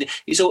difficult one. I mean,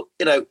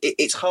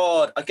 it's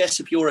hard. I guess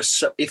if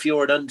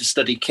you're an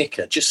understudy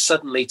kicker, just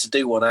suddenly to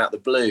do one out of the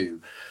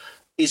blue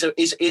is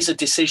a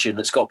decision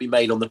that's got to be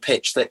made on the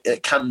pitch that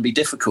it can be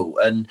difficult.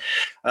 And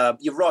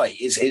you're right,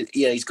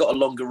 he's got a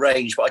longer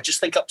range, but I just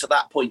think up to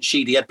that point,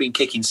 Sheedy had been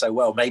kicking so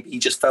well, maybe he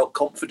just felt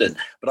confident.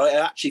 But I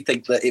actually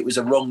think that it was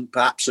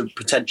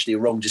potentially a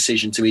wrong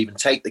decision to even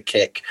take the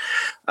kick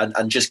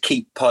and just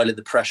keep piling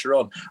the pressure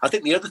on. I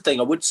think the other thing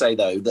I would say,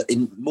 though, that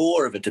in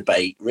more of a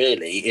debate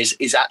really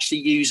is actually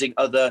using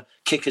other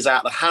kickers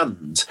out of the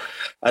hand.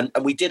 And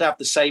we did have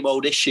the same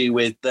old issue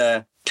with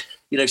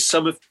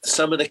some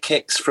of the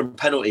kicks from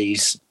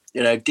penalties,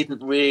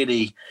 didn't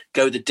really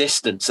go the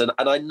distance. And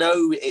I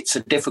know it's a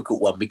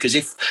difficult one, because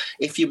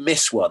if you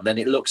miss one, then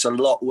it looks a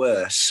lot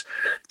worse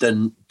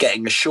than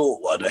getting a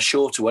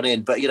shorter one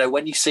in. But,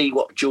 when you see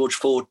what George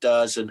Ford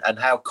does and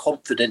how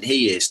confident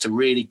he is to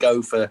really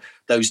go for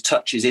those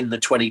touches in the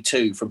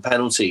 22 from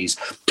penalties,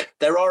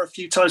 there are a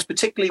few times,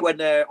 particularly when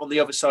they're on the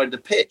other side of the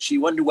pitch,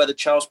 you wonder whether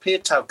Charles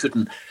Piutau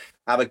couldn't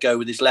have a go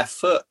with his left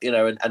foot,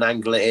 and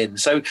angle it in.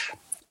 So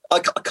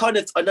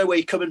I know where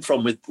you're coming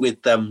from with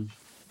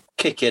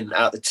kicking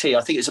out the tee. I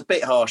think it's a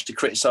bit harsh to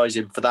criticise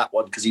him for that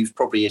one, because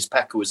his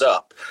pecker was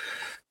up.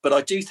 But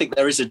I do think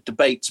there is a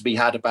debate to be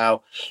had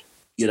about,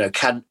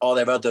 are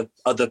there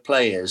other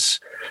players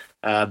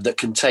that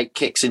can take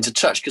kicks into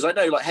touch? Because I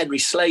know, like, Henry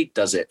Slade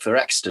does it for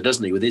Exeter,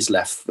 doesn't he, with his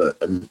left foot,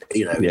 and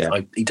he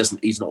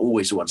doesn't. He's not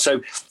always the one.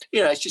 So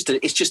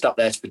it's just up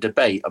there for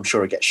debate. I'm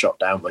sure it gets shot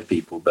down by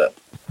people, but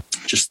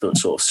just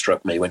sort of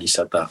struck me when you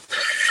said that.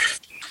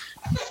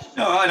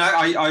 No,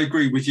 I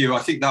agree with you. I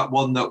think that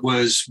one that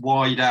was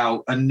wide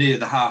out and near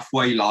the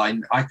halfway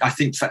line, I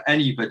think for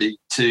anybody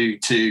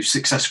to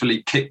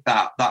successfully kick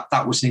that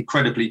was an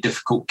incredibly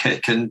difficult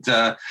kick. And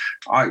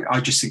I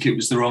just think it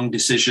was the wrong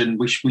decision.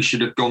 We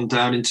should have gone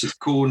down into the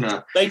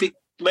corner. Maybe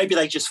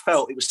they just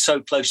felt it was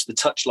so close to the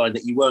touchline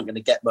that you weren't going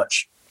to get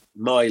much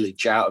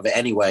mileage out of it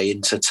anyway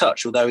into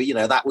touch, although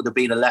that would have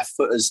been a left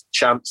footer's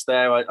chance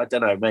there. I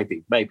don't know,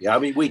 maybe I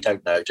mean, we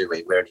don't know, do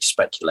we? We're only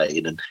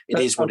speculating, and it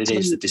is what it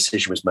is. The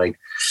decision was made.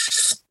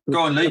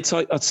 Go on, Lee.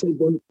 I'd say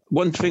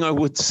one thing I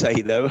would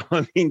say, though,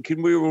 I mean,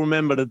 can we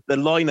remember that the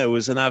liner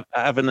was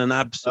having an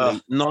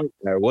absolute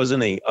nightmare,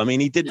 wasn't he? I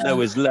mean, he didn't know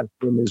his left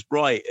from his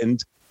right,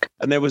 and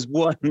And there was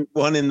one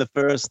in the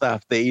first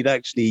half that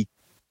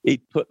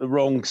he'd put the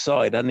wrong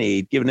side, hadn't he?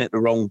 He'd given it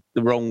the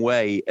wrong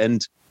way,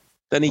 and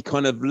then he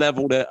kind of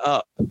leveled it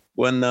up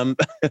when there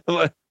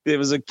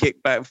was a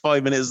kickback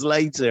 5 minutes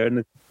later.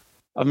 And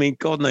I mean,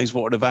 God knows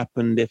what would have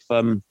happened if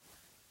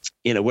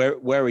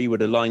where he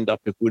would have lined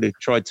up if we'd have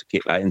tried to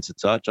kick that into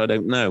touch. I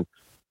don't know.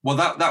 Well,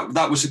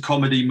 that was a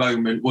comedy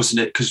moment,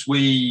 wasn't it? Because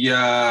we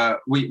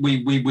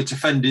were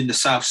defending the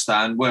south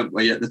stand, weren't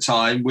we? At the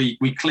time, we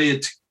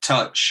cleared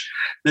touch.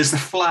 There's the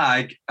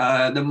flag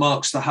that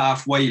marks the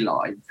halfway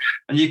line,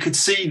 and you could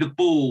see the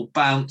ball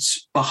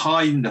bounce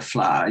behind the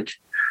flag,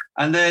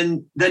 and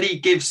then he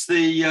gives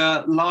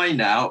the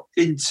line out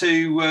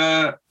into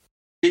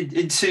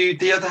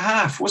the other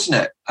half,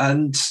 wasn't it?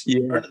 And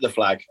front of the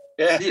flag,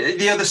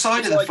 the other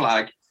side of the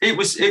flag. It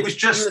was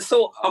just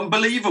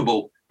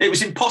unbelievable. It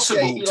was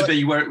impossible to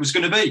be where it was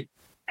going to be.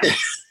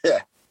 Yeah,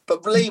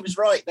 but Lee was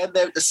right. Then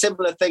a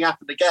similar thing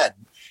happened again,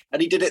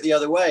 and he did it the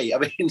other way. I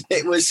mean,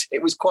 it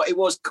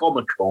was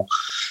comical.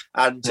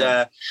 And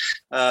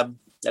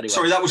anyway,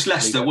 sorry, that was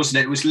Leicester, wasn't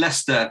it? It was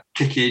Leicester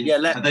kicking.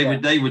 Yeah,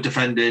 they were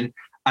defending,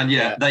 and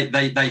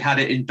they had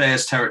it in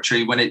Bears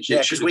territory when it should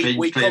have been.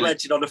 We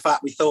commented on the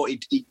fact we thought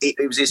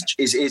it was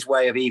his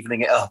way of evening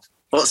it up,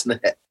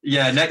 wasn't it?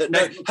 Yeah,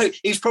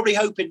 he was probably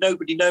hoping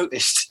nobody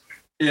noticed.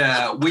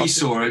 Yeah, we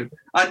saw him.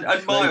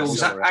 And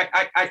Miles,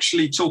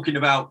 actually talking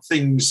about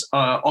things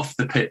off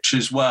the pitch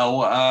as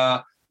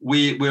well.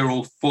 We're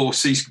all 4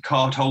 season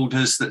card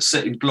holders that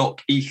sit in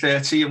block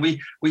E30, and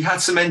we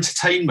had some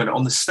entertainment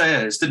on the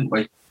stairs, didn't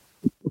we?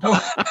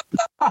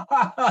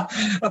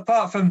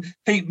 Apart from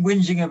Pete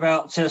whinging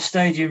about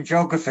stadium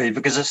geography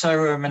because there's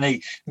so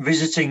many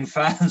visiting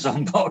fans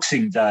on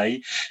Boxing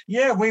Day,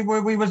 we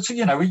were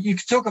you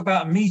could talk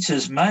about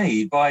meters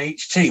made by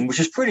each team, which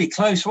was pretty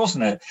close,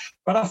 wasn't it?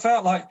 But I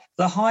felt like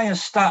the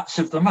highest stats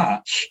of the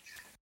match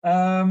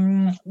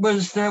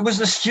was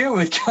the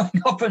steward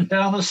going up and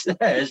down the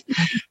stairs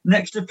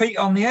next to Pete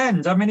on the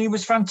end. I mean, he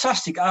was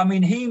fantastic. I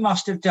mean, he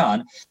must have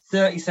done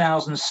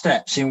 30,000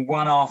 steps in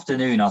one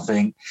afternoon, I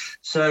think.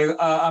 So,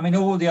 I mean,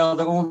 all the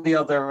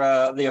other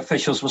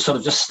officials were sort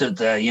of just stood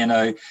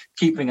there,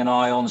 keeping an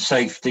eye on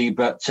safety.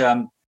 But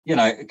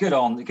good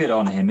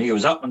on him. He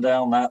was up and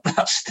down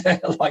that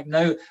stair like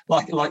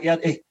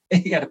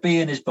he had a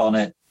bee in his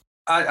bonnet.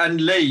 And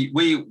Lee,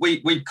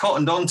 we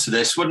cottoned on to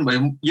this, wouldn't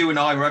we? You and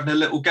I were having a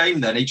little game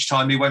then each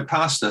time he went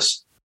past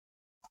us.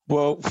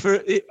 Well,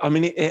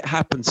 it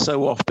happens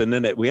so often,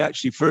 didn't it? We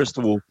actually, first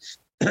of all,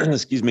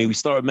 we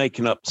started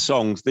making up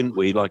songs, didn't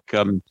we? Like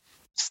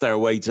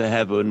Stairway to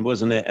Heaven,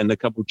 wasn't it? And a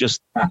couple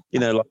just, One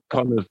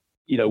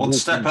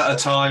Step at a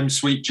Time,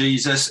 Sweet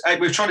Jesus.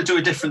 We were trying to do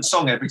a different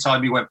song every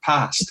time he went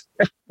past.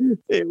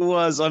 It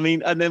was. I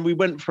mean, and then we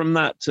went from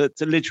that to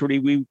literally,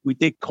 we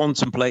did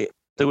contemplate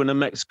doing a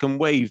Mexican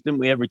wave, didn't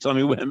we, every time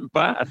he went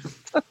past?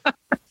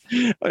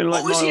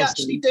 What was he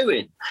actually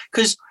doing?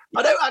 Because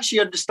I don't actually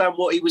understand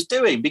what he was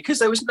doing, because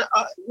there was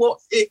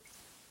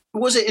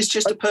it's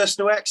just a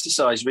personal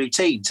exercise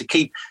routine to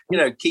keep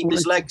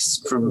his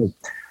legs from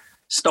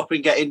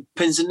stopping getting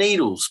pins and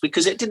needles,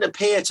 because it didn't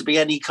appear to be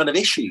any kind of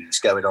issues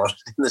going on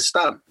in the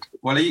stand.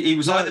 Well, he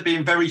was either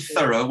being very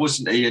thorough,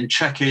 wasn't he, and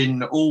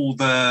checking all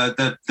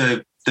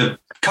the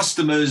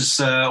customers,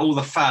 all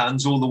the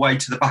fans, all the way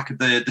to the back of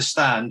the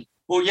stand.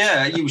 Well,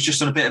 yeah, he was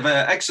just on a bit of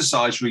an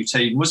exercise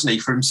routine, wasn't he,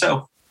 for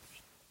himself?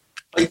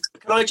 Can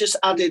I just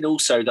add in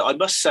also that I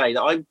must say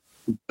that I'm,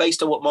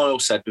 based on what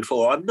Miles said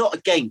before, I'm not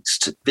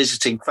against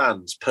visiting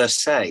fans per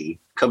se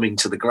coming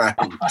to the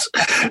ground.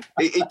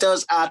 It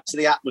does add to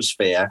the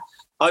atmosphere.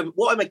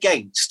 What I'm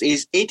against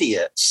is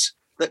idiots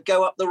that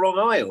go up the wrong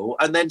aisle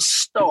and then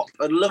stop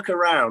and look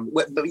around,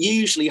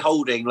 usually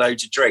holding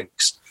loads of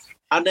drinks,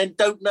 and then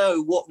don't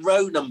know what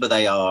row number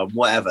they are and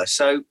whatever.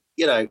 So,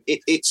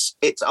 it's.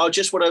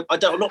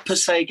 I'm not per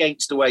se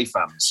against away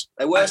fans.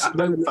 There were some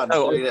home fans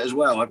doing it as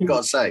well, I've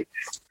got to say.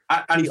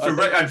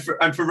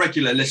 And for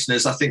regular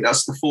listeners, I think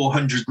that's the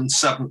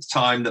 407th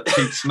time that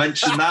Pete's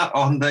mentioned that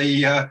on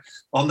the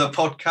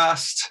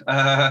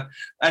podcast.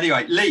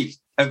 Anyway, Lee,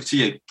 over to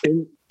you.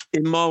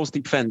 In Miles'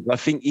 defence, I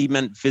think he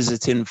meant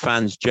visiting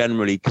fans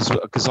generally,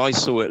 because I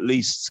saw at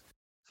least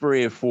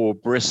 3 or 4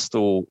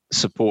 Bristol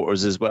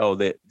supporters as well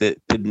that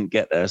didn't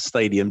get their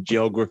stadium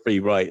geography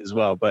right as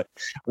well. But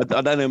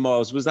I don't know,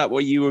 Miles, was that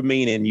what you were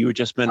meaning? You were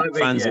just meant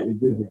fans that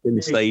were in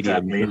the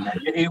stadium.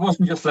 Exactly. It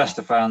wasn't just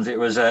Leicester fans. It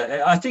was,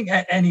 I think,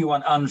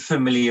 anyone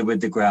unfamiliar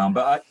with the ground.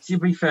 But to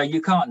be fair,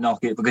 you can't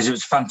knock it, because it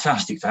was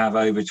fantastic to have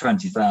over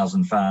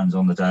 20,000 fans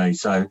on the day.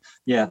 So,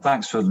 yeah,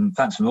 thanks for them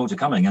all for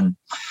coming, and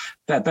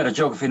better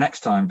geography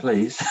next time,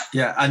 please.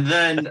 Yeah, and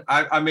then,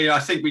 I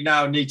think we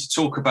now need to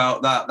talk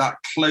about that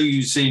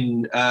closing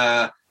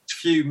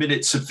few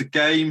minutes of the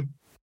game.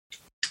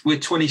 We're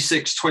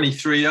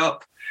 26-23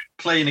 up,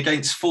 playing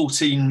against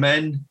 14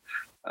 men.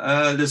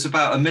 There's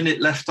about a minute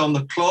left on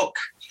the clock.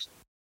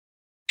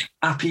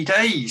 Happy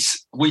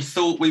days. We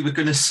thought we were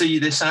going to see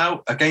this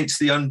out against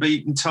the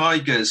unbeaten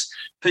Tigers.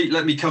 Pete,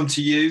 let me come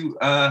to you.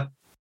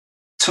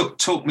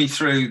 talk me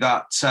through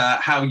that,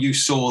 how you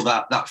saw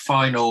that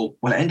final.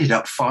 Well, it ended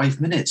up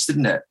 5 minutes,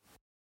 didn't it?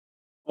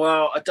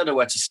 Well, I don't know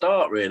where to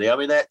start, really. I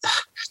mean,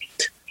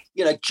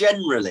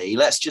 generally,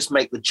 let's just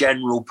make the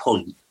general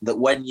point that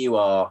when you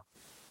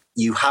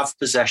have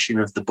possession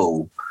of the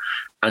ball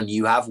and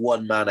you have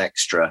one man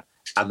extra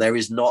and there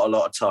is not a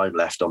lot of time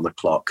left on the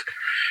clock,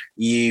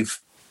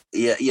 you've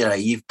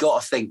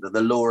got to think that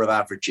the law of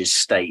averages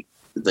state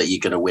that you're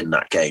going to win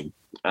that game.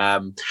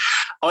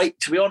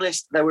 To be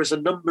honest, there was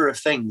a number of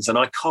things, and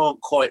I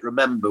can't quite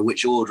remember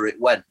which order it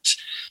went.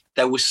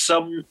 There was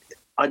some.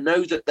 I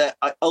know that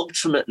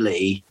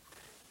ultimately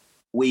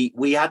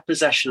we had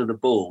possession of the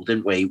ball,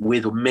 didn't we?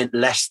 With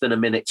less than a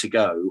minute to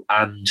go,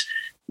 and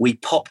we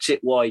popped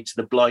it wide to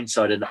the blind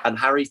side, and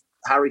Harry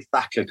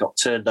Thacker got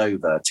turned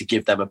over to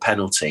give them a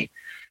penalty,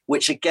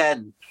 which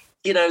again,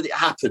 it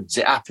happens.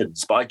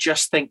 But I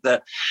just think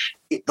that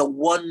the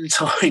one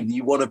time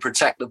you want to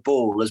protect the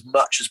ball as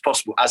much as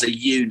possible as a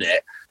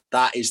unit,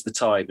 that is the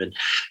time. And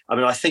I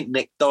mean, I think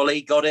Nick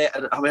Dolly got it.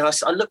 And I mean, I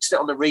looked at it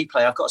on the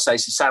replay. I've got to say,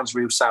 it sounds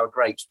real sour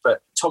grapes,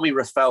 but Tommy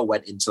Raffel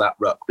went into that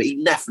ruck, but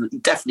he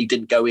definitely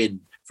didn't go in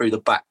through the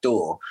back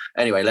door.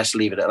 Anyway, let's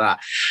leave it at that.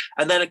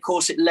 And then, of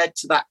course, it led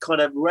to that kind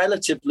of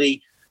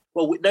relatively,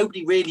 well,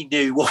 nobody really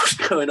knew what was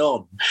going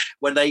on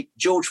when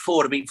George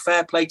Ford, I mean,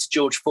 fair play to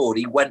George Ford,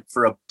 he went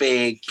for a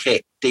big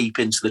kick deep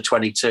into the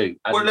 22.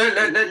 And, well,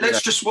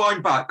 let's just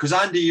wind back, because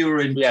Andy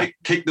Urin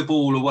kicked the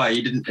ball away,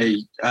 didn't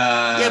he?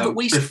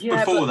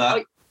 Before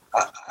that.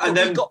 And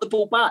then we got the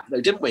ball back,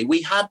 though, didn't we?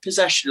 We had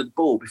possession of the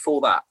ball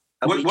before that.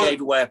 And we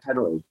gave away a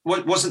penalty.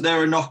 Wasn't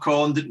there a knock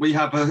on? Did we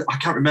have I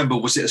can't remember.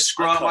 Was it a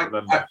scrum? I can't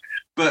remember.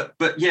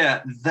 But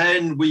yeah,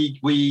 then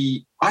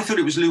I thought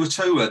it was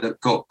Luatua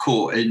that got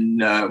caught in.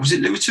 Was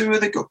it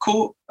Luatua that got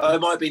caught? Oh,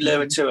 it might be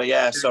Luatua.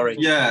 Yeah, sorry.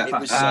 Yeah, it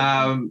was,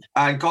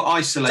 and got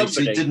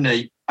isolated, didn't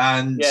he?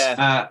 And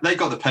they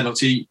got the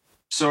penalty.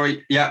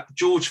 Sorry, yeah.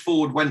 George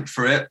Ford went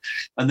for it,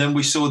 and then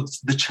we saw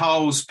the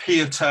Charles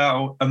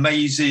Piutau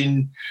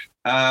amazing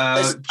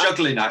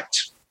juggling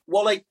act.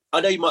 I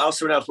know you might ask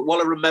someone else, but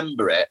while I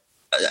remember it,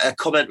 a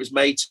comment was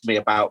made to me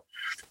about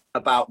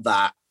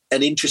that.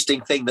 An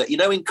interesting thing that,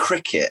 in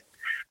cricket,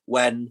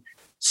 when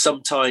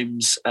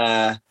sometimes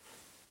there's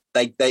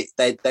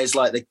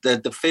like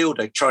the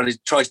fielder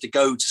tries to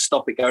go to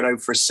stop it going over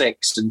for a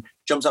six and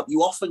jumps up,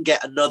 you often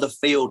get another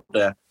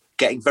fielder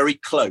getting very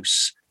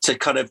close to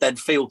kind of then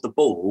field the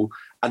ball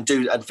and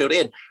field it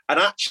in. And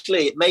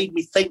actually, it made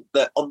me think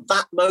that on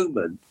that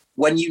moment,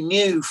 when you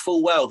knew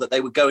full well that they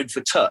were going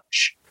for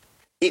touch,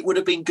 it would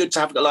have been good to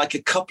have like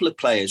a couple of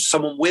players,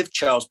 someone with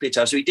Charles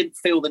Piutau, so he didn't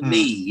feel the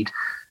need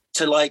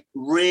to like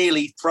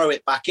really throw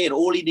it back in.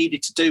 All he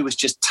needed to do was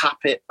just tap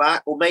it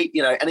back, or maybe,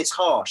 and it's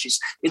harsh. It's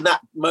in that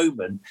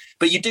moment.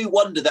 But you do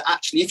wonder that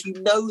actually, if you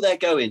know they're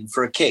going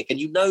for a kick and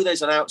you know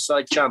there's an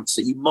outside chance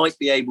that you might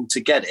be able to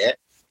get it,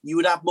 you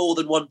would have more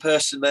than one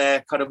person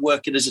there kind of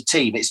working as a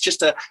team. It's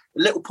just a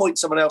little point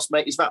someone else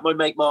made. In fact, my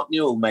mate Mark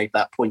Newell made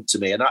that point to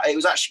me, and it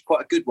was actually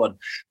quite a good one.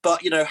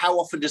 But, how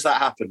often does that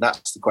happen?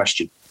 That's the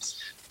question.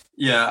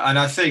 Yeah, and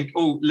I think,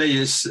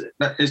 Lee,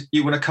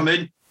 you want to come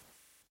in?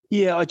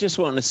 Yeah, I just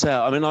wanted to say,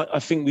 I mean, I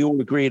think we all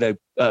agree, though,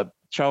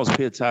 Charles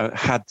Piutau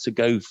had to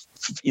go,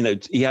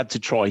 he had to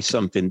try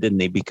something,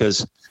 didn't he?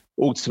 Because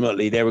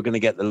ultimately they were going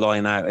to get the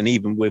line out, and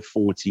even with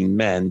 14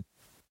 men,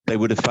 they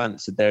would have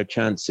fancied their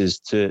chances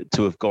to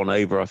have gone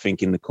over, I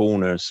think, in the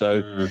corner.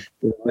 So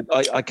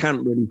I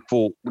can't really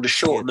fault. Would have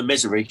shortened the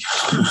misery.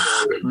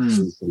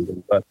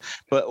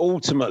 But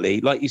ultimately,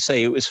 like you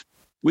say,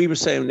 we were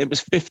saying it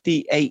was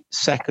 58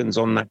 seconds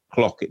on that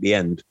clock at the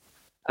end.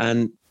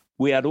 And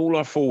we had all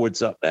our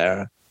forwards up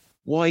there.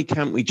 Why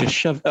can't we just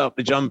shove it up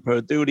the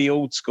jumper, do the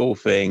old school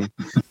thing,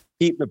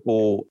 keep the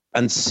ball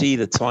and see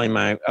the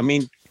timeout? I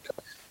mean,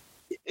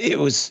 it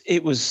was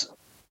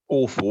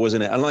awful,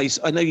 wasn't it? And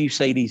I know you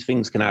say these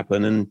things can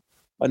happen, and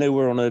I know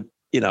we're on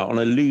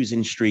a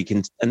losing streak,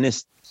 and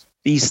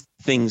these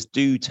things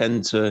do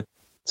tend to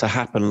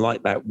happen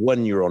like that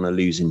when you're on a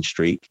losing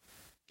streak.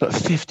 But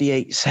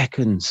 58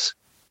 seconds,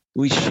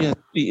 we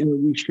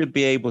should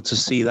be able to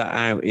see that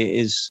out. It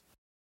is,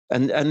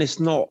 and it's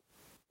not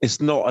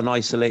an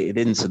isolated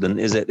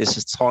incident, is it? This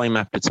is time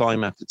after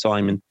time after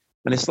time, and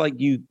it's like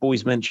you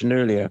boys mentioned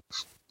earlier.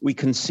 We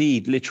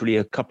concede literally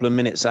a couple of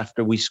minutes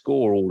after we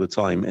score all the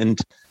time, and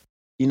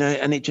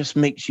and it just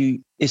makes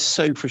it's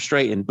so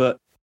frustrating. But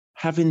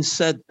having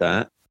said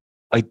that,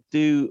 I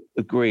do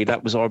agree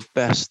that was our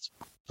best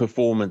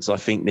performance, I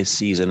think, this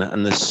season,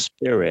 and the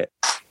spirit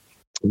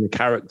and the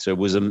character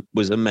was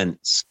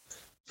immense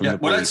from the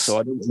boys. So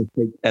I don't want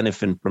to take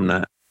anything from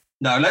that.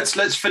 No,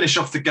 let's finish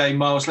off the game,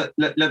 Miles.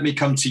 Let me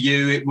come to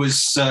you. It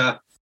was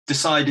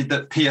decided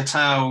that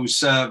Piutau's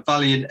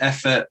valiant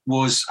effort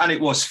was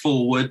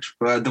forward,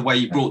 the way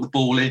he brought the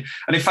ball in.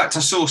 And in fact,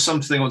 I saw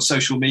something on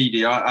social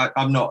media.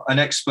 I'm not an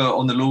expert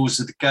on the laws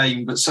of the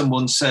game, but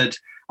someone said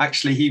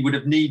actually he would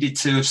have needed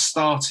to have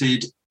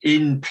started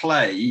in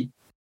play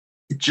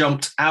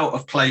jumped out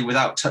of play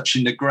without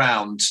touching the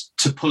ground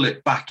to pull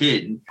it back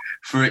in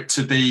for it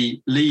to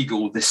be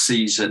legal this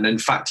season. In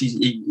fact,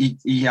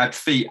 he had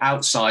feet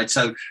outside.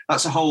 So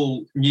that's a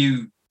whole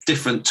new,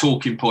 different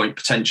talking point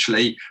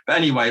potentially. But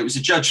anyway, it was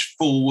a judge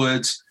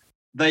forward.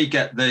 They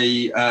get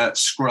the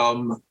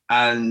scrum,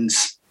 and,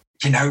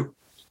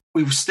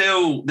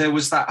 there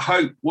was that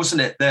hope,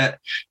 wasn't it, that,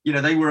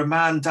 they were a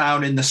man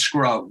down in the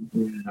scrum,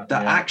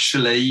 that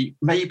actually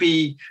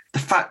maybe the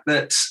fact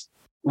that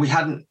we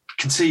hadn't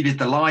conceded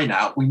the line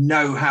out, we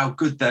know how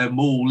good their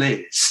maul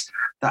is,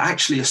 that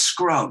actually a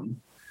scrum,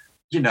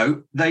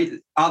 are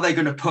they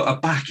going to put a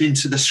back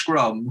into the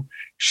scrum?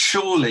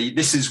 Surely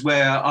this is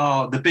where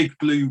the big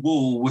blue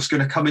wall was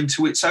going to come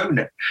into its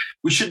own.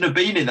 We shouldn't have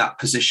been in that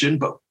position,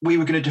 but we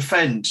were going to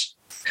defend.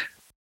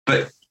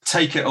 But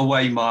take it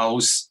away,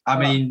 Miles.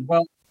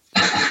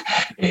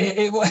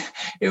 It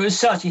was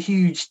such a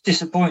huge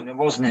disappointment,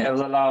 wasn't it, of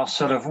the last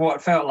sort of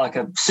what felt like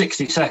a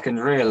 60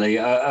 seconds, really,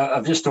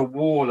 of just a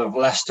wall of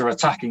Leicester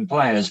attacking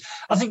players.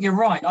 I think you're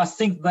right. I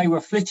think they were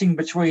flitting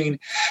between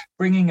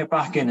bringing a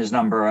back in as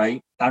number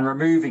 8 and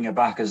removing a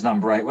back as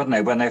number 8, wouldn't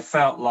they, when they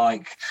felt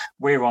like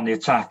we were on the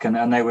attack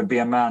and they would be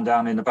a man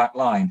down in the back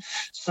line.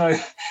 So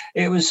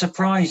it was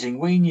surprising.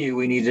 We knew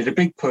we needed a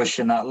big push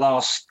in that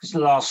last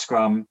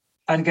scrum.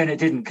 And again, it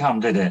didn't come,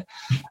 did it?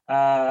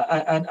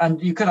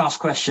 And you could ask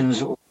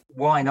questions,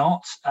 why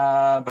not?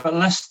 But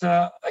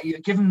Leicester,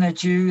 given their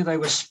due, they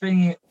were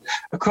spinning it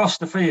across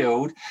the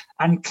field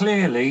and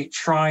clearly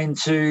trying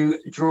to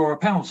draw a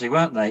penalty,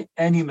 weren't they?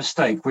 Any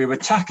mistake. We were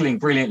tackling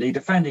brilliantly,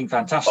 defending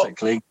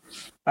fantastically.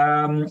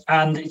 And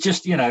it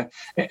just,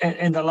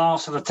 in the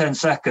last sort of 10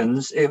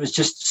 seconds, it was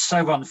just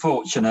so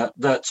unfortunate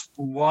that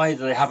why do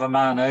they have a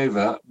man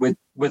over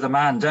with a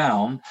man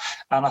down?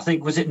 And I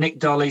think, was it Nick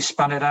Dolly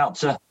spun it out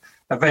to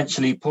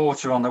eventually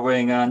Porter on the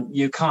wing, and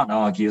you can't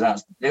argue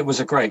that it was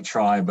a great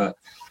try, but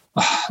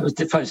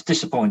it was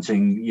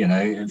disappointing,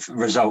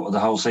 result of the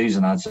whole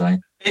season, I'd say.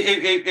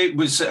 It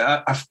was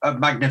a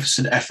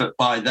magnificent effort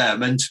by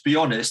them, and to be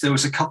honest, there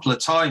was a couple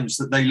of times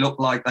that they looked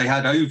like they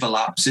had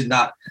overlaps in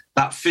that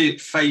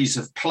phase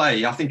of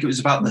play. I think it was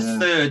about the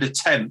third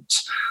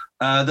attempt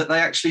that they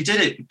actually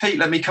did it. Pete,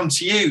 let me come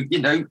to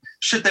you.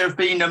 Should there have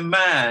been a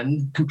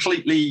man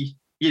completely,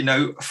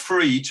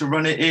 free to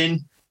run it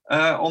in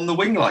on the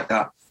wing like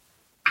that?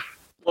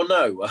 Well,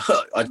 no,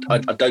 I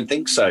don't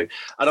think so.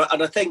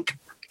 And I think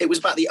it was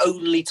about the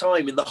only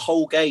time in the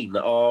whole game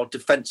that our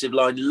defensive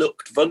line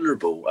looked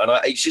vulnerable. And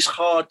it's just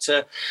hard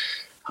to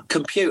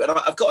compute. And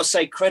I've got to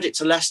say, credit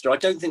to Leicester. I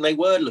don't think they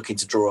were looking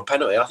to draw a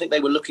penalty. I think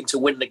they were looking to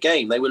win the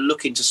game. They were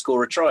looking to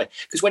score a try.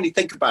 Because when you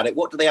think about it,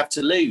 what do they have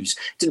to lose?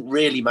 It didn't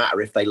really matter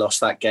if they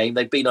lost that game.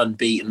 They'd been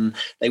unbeaten.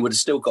 They would have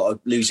still got a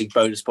losing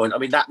bonus point. I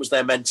mean, that was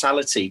their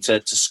mentality,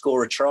 to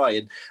score a try.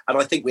 And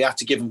I think we have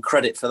to give them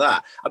credit for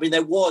that. I mean,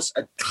 there was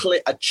a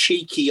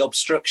cheeky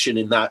obstruction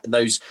in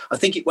those. I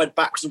think it went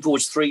backwards and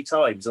forwards 3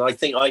 times. And I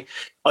think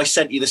I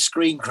sent you the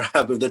screen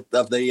grab of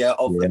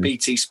the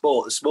BT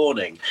Sport this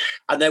morning,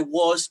 and there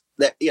was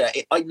that.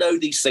 I know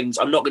these things.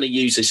 I'm not going to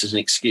use this as an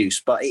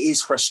excuse, but it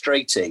is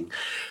frustrating.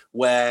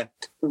 Where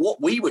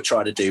what we were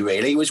trying to do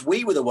really was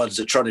we were the ones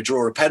that tried to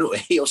draw a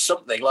penalty or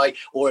something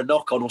or a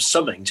knock on or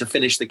something to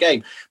finish the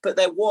game, but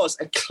there was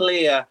a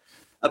clear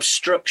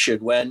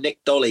obstruction where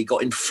Nick Dolly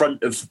got in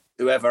front of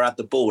whoever had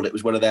the ball. It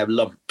was one of their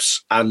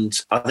lumps, and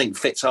I think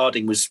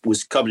Fitzharding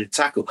was coming to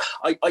tackle.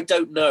 I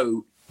don't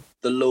know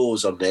the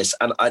laws on this,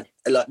 and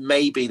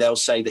maybe they'll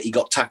say that he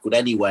got tackled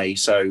anyway,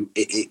 so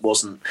it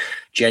wasn't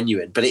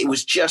genuine. But it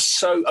was just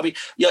so. I mean,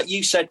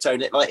 you said,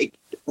 Tony,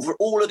 for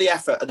all of the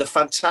effort and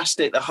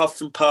the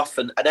huff and puff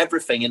and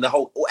everything in the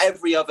whole, or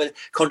every other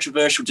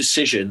controversial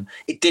decision,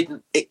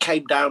 it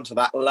came down to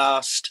that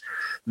last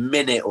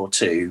minute or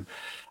two,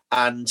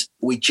 and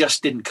we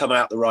just didn't come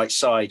out the right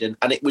side, and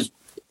it was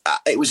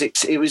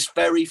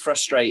very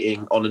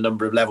frustrating on a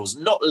number of levels,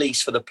 not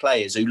least for the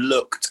players who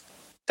looked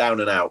down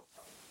and out.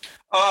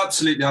 Oh,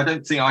 absolutely. I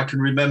don't think I can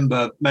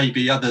remember,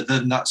 maybe other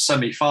than that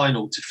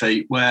semi-final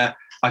defeat, where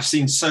I've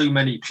seen so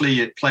many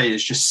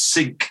players just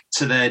sink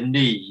to their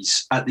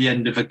knees at the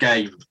end of a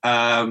game.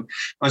 I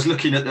was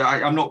looking at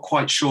I'm not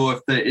quite sure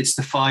if it's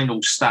the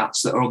final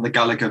stats that are on the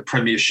Gallagher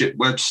Premiership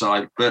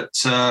website, but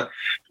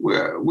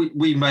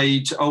we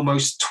made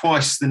almost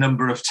twice the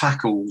number of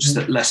tackles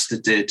that Leicester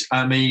did.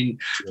 I mean,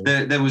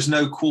 there was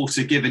no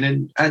quarter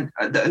given. And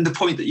the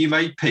point that you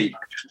made, Pete,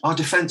 our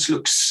defence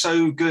looked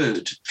so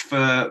good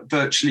for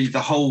virtually the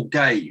whole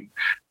game.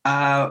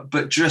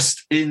 But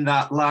just in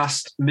that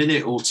last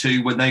minute or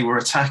two when they were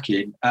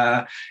attacking,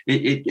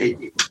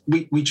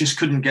 we just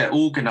couldn't get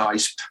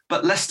organised.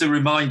 But Leicester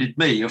reminded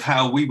me of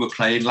how we were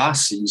playing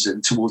last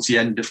season towards the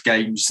end of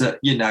games, that,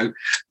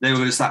 there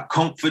was that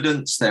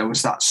confidence, there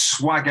was that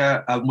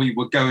swagger, and we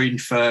were going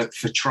for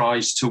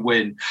tries to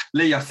win.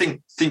 Lee, I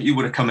think you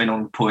would have come in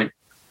on the point.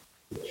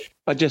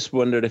 I just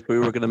wondered if we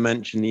were going to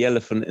mention the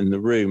elephant in the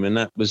room, and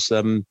that was,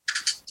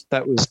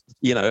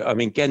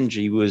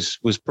 Genji was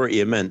pretty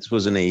immense,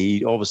 wasn't he?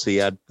 He obviously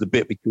had the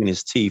bit between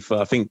his teeth.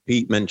 I think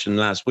Pete mentioned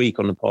last week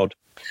on the pod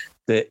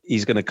that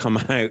he's going to come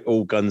out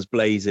all guns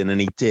blazing, and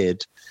he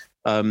did.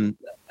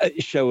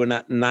 Showing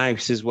that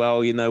nous as well,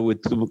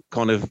 with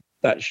kind of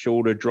that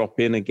shoulder drop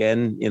in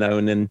again,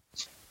 and then,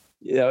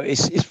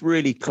 it's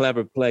really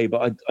clever play.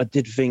 But I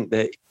did think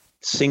that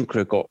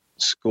Cinkler got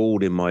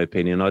scored, in my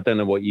opinion. I don't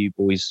know what you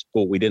boys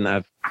thought. We didn't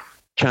have a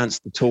chance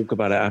to talk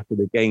about it after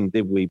the game,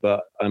 did we?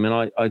 But I mean,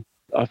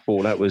 I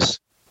thought that was.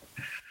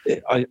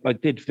 I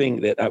did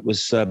think that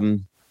was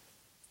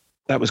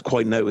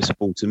quite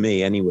noticeable to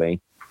me, anyway.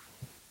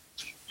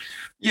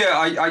 Yeah,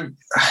 I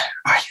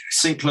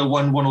Cinkler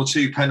won one or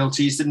two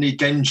penalties, didn't he?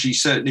 Genji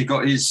certainly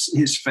got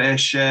his fair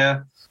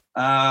share.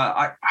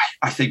 I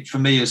think for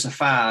me as a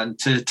fan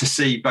to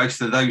see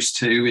both of those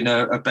two in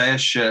a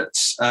Bears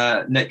shirts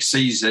next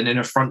season in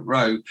a front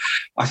row,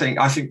 I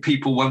think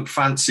people won't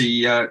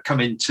fancy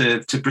coming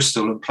to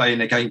Bristol and playing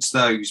against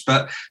those.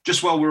 But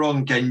just while we're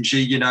on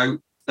Genji,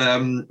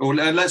 or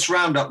let's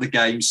round up the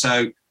game.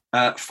 So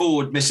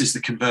Ford misses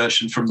the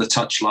conversion from the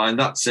touchline.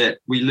 That's it.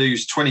 We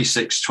lose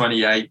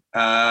 26-28.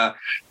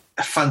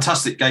 A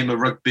fantastic game of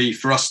rugby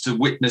for us to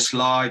witness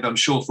live. I'm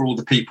sure for all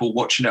the people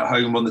watching at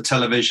home on the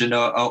television,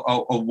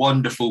 a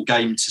wonderful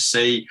game to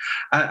see.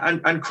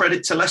 And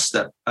credit to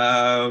Leicester.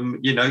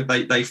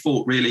 They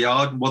fought really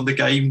hard and won the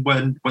game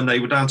when they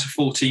were down to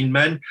 14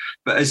 men.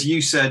 But as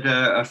you said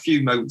a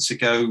few moments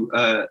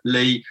ago,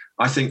 Lee,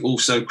 I think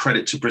also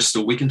credit to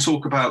Bristol. We can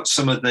talk about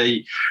some of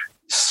the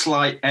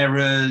slight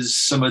errors,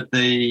 some of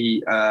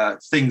the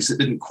things that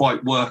didn't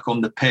quite work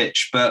on the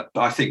pitch, but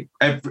I think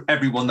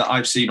everyone that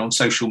I've seen on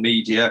social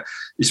media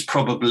is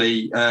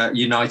probably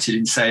united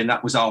in saying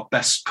that was our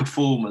best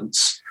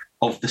performance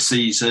of the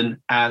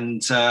season.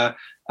 And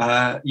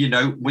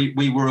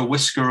we were a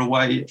whisker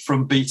away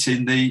from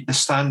beating the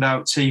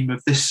standout team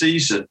of this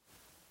season.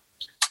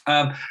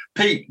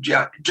 Pete,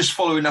 just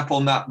following up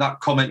on that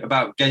comment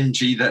about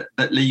Genji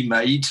that Lee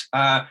made,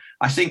 I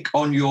think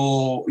on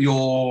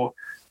your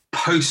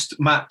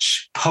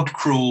post-match pub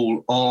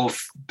crawl of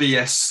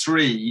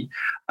BS3,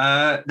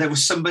 there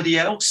was somebody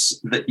else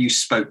that you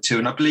spoke to,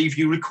 and I believe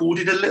you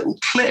recorded a little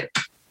clip.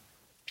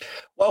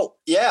 Well,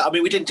 yeah, I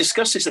mean, we didn't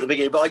discuss this at the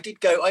beginning, but I did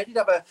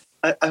have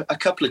a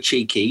couple of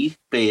cheeky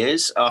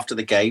beers after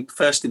the game,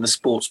 first in the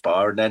sports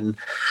bar and then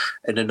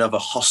in another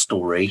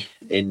hostelry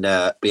in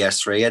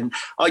BS3. And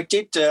I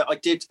did,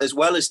 as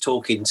well as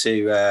talking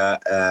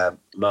to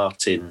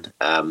Martin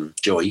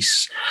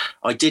Joyce,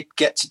 I did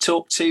get to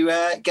talk to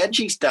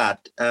Genji's dad,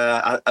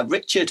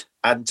 Richard.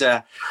 And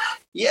I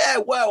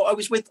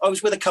was with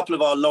a couple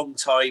of our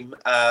long-time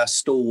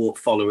stalwart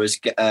followers,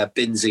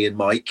 Binsey and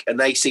Mike, and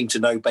they seem to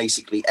know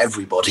basically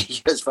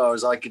everybody, as far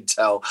as I can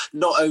tell,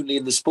 not only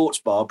in the sports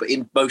bar, but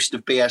in most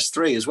of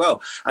BS3 as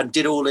well, and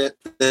did all the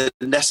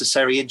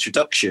necessary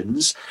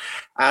introductions.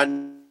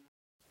 And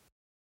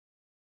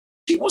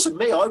it wasn't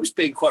me. I was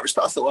being quite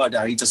respectful. I thought,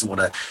 no, he doesn't want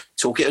to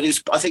talk it.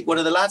 And I think one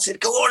of the lads said,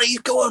 go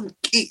on,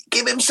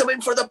 give him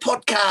something for the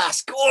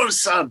podcast. Go on,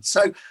 son.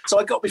 So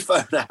I got my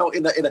phone out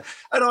and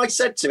I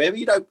said to him,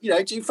 do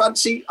you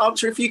fancy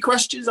answering a few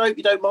questions? I hope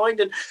you don't mind.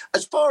 And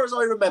as far as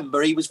I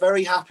remember, he was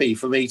very happy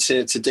for me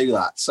to do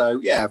that. So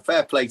yeah,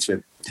 fair play to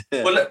him.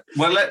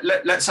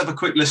 Let's have a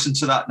quick listen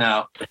to that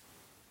now.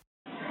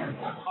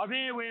 I'm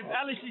here with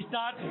Ellis's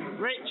dad,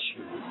 Rich.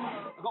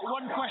 I've got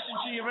one question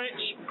to you,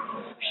 Rich.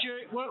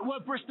 Were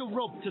Bristol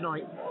robbed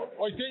tonight?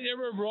 I think they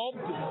were robbed,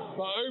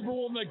 but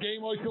overall in the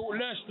game, I thought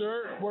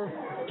Leicester were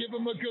give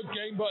them a good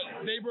game, but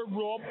they were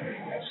robbed.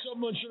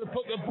 Someone should have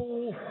put the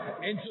ball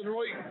into the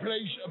right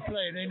place of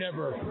play, and they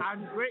never.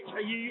 And Rich,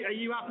 are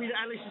you happy that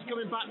Ellis is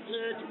coming back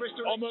to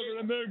Bristol? I'm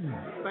over the moon.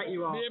 Bet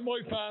you are. Me and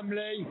my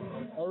family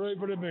are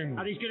over the moon.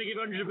 And he's going to give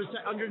 110%.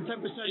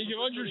 He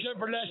give 100%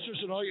 for Leicester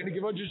tonight, and he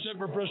give 100%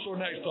 for Bristol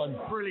next time.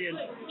 Brilliant.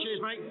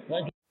 Cheers, mate.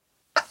 Thank you.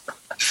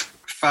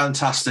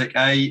 Fantastic.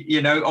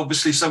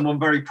 Obviously someone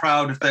very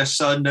proud of their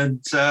son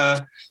and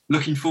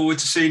looking forward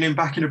to seeing him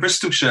back in a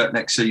Bristol shirt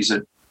next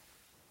season.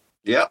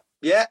 Yeah,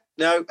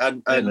 no,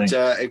 and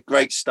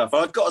great stuff.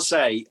 I've got to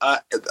say,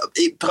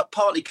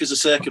 partly because of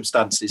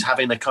circumstances,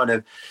 having a kind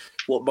of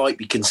what might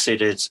be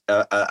considered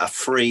a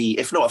free,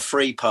 if not a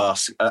free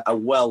pass, a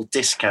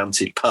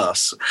well-discounted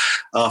pass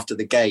after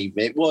the game.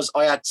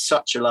 I had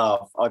such a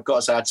laugh. I've got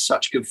to say, I had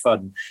such good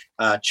fun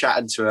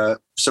chatting to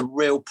some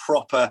real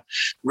proper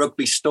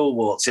rugby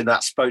stalwarts in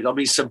that sport. I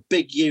mean, some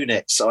big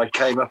units I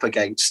came up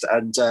against,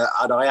 and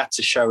I had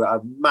to show a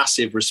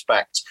massive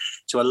respect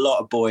to a lot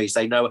of boys.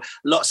 They know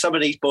some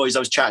of these boys I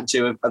was chatting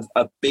to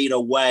have been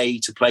away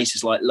to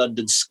places like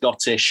London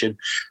Scottish and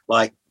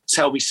like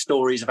tell me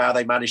stories of how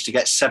they managed to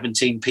get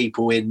 17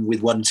 people in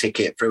with one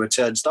ticket through a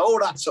turnstile, all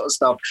that sort of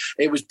stuff.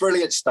 It was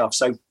brilliant stuff.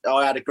 So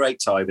I had a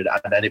great time,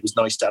 and it was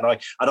nice to.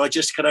 And I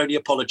just can only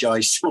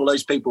apologise to all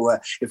those people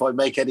if I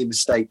make any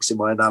mistakes in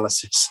my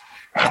analysis.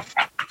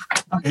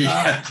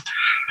 Yeah.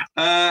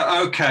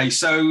 Okay.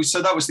 So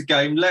that was the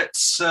game.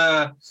 Let's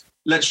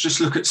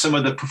just look at some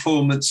of the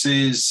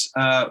performances.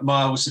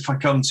 Miles, if I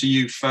come to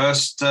you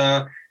first,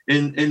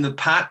 in the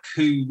pack,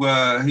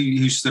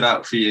 who stood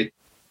out for you?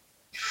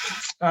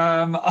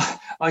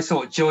 I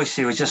thought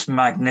Joycey was just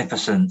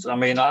magnificent. I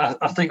mean, I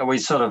think I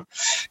sort of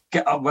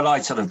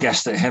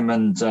guessed that him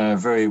and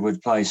Vuri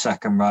would play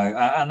second row,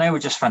 and they were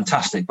just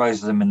fantastic,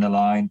 both of them in the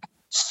line.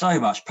 So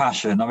much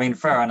passion. I mean,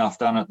 fair enough,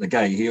 down at the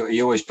gate,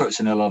 he always puts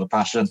in a lot of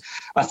passion.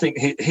 I think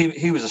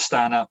he was a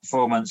standout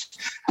performance,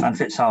 and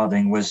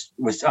Fitzharding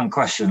was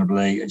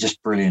unquestionably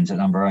just brilliant at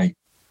number 8.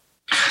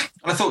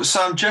 I thought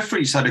Sam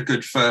Jeffries had a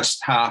good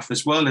first half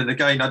as well. And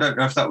again, I don't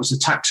know if that was a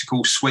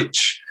tactical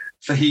switch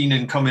for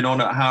Heenan coming on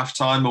at half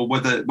time or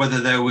whether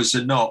there was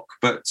a knock,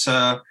 but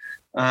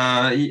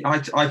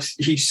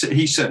he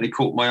certainly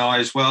caught my eye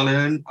as well.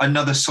 And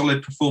another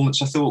solid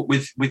performance, I thought,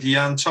 with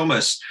Jan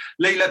Thomas.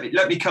 Lee,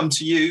 let me come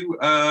to you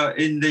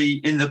in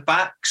the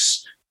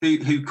backs.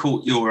 Who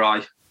caught your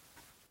eye?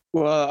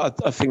 Well,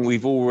 I think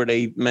we've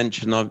already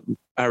mentioned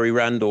Harry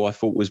Randall. I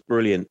thought was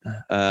brilliant.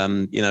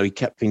 He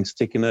kept things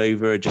ticking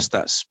over, just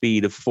that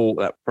speed of thought,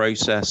 that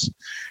process.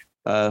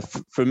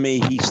 For me,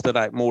 he stood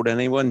out more than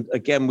anyone.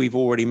 Again, we've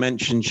already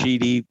mentioned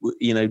Sheedy.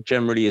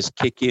 Generally his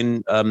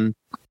kicking,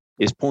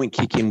 his point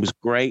kicking was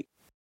great.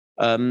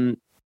 We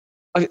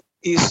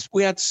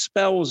had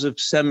spells of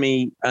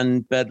Semi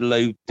and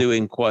Bedlow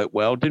doing quite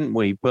well, didn't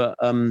we? But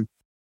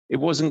it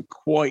wasn't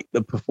quite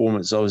the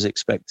performance I was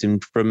expecting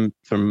from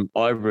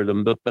either of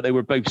them. But they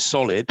were both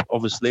solid,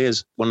 obviously,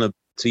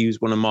 to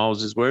use one of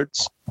Miles's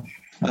words.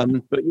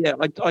 But yeah,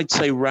 I'd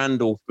say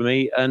Randall for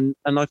me, and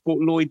I thought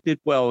Lloyd did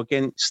well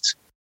against,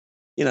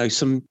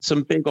 some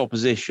big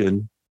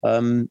opposition.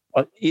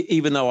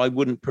 Even though I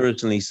wouldn't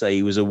personally say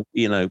he was a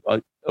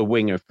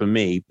winger for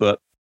me, but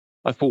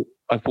I thought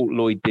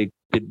Lloyd did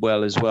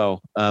well as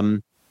well.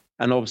 And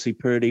obviously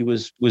Purdy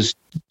was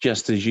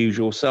just as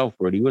usual self,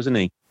 really, wasn't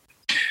he?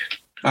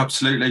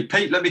 Absolutely,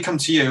 Pete. Let me come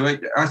to you.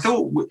 I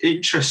thought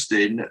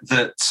interesting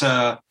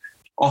that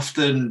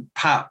often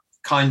Pat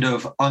kind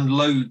of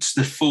unloads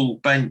the full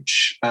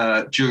bench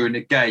during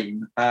a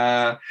game.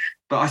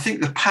 But I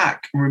think the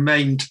pack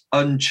remained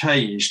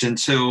unchanged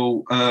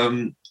until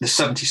the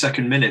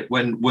 72nd minute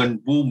when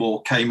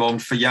Woolmore came on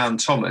for Jan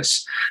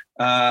Thomas.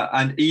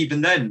 And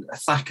even then,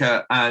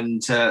 Thacker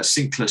and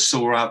Sinclair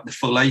saw out the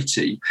full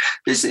 80.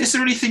 Is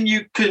there anything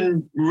you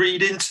can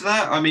read into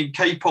that? I mean,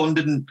 Capon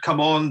didn't come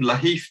on,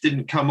 Laheath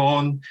didn't come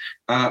on,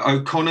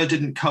 O'Connor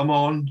didn't come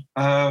on.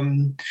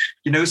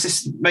 Is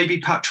this maybe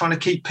Pat trying to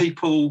keep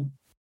people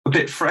a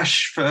bit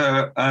fresh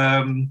for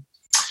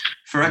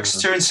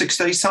Exeter in 6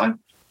 days' time?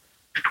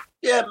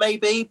 Yeah,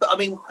 maybe. But I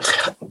mean,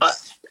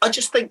 I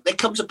just think there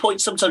comes a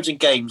point sometimes in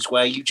games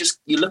where you're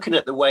looking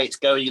at the way it's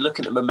going, you're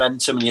looking at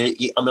momentum,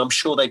 and I'm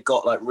sure they've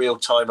got like real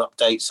time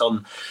updates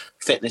on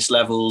fitness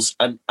levels,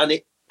 and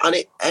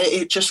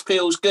it just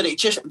feels good.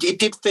 It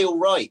did feel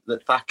right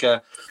that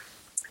Thacker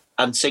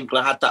and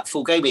Sinclair had that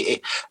full game.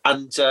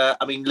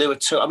 Lua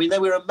too. They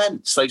were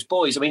immense, those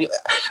boys. I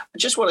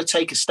just want to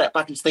take a step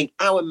back and think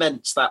how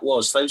immense that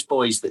was. Those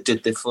boys that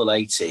did the full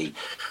 80.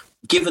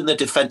 Given the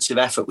defensive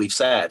effort we've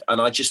said,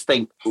 and I just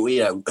think,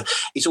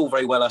 it's all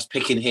very well us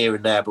picking here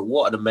and there, but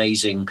what an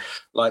amazing,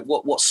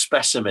 what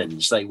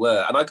specimens they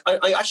were. And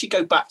I actually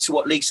go back to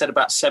what Lee said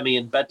about Semi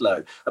and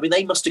Bedlow.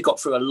 They must have got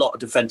through a lot of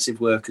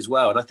defensive work as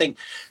well. And I think,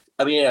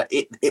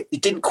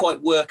 it didn't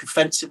quite work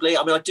offensively.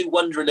 I do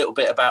wonder a little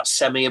bit about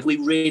Semi. Have we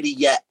really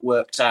yet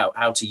worked out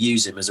how to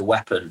use him as a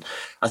weapon?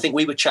 I think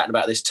we were chatting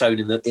about this, Tone,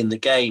 in the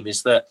game,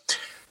 is that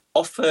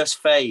off first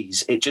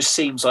phase, it just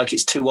seems like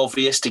it's too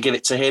obvious to give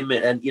it to him,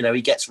 and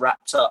he gets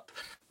wrapped up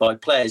by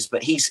players.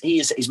 But he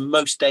is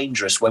most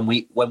dangerous when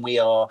we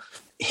are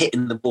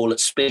hitting the ball at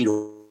speed,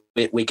 or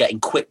we're getting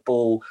quick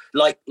ball,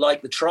 like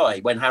the try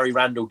when Harry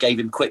Randall gave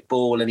him quick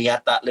ball and he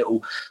had that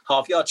little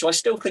half yard. So I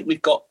still think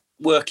we've got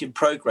work in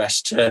progress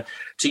to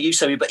use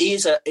Semi, but he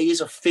is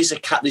a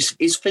physical.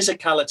 His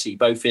physicality,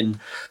 both in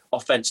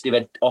offense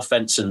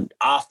and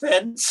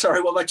offense.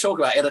 Sorry, what am I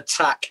talking about? In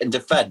attack and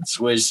defense,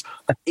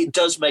 it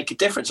does make a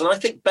difference. And I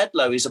think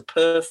Bedlow is a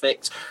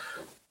perfect,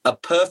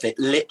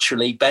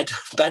 literally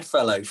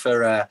bedfellow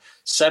for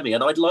Semi.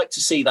 And I'd like to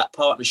see that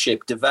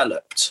partnership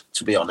developed,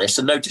 to be honest.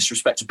 And no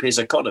disrespect to Piers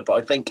O'Connor, but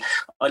I think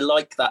I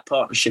like that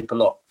partnership a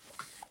lot.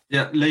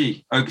 Yeah,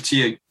 Lee, over to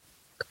you.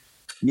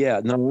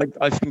 Yeah, no,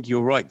 I think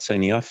you're right,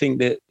 Tony. I think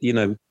that,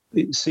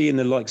 seeing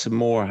the likes of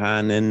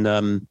Morahan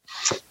and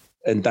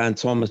Dan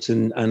Thomas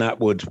and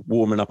Atwood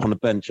warming up on the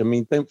bench.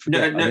 Don't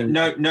forget.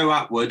 No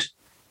Atwood.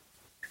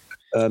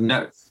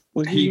 No.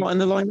 Was he not in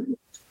the line?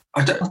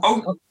 I don't.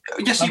 Oh,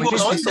 yes, he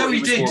was. No,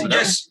 he did.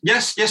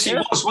 Yes, he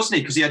was, wasn't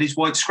he? Because he had his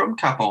white scrum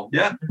cap on.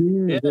 Yeah.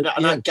 And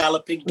that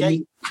galloping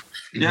gait.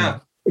 Yeah.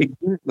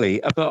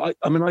 Exactly. But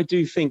I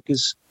do think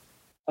as.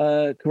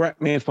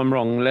 Correct me if I'm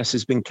wrong, unless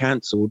it's been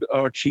cancelled.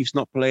 Are Chiefs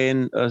not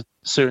playing a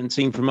certain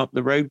team from up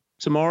the road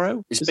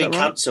tomorrow? It's been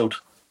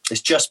cancelled. It's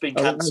just been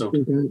cancelled.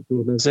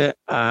 Is it?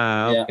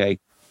 Okay.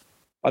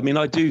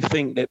 I do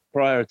think that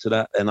prior to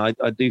that, and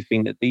I do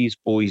think that these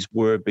boys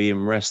were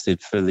being rested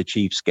for the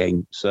Chiefs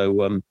game.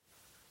 So,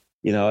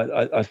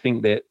 I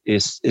think that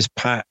is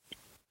Pat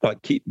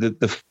keep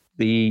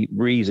the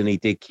reason he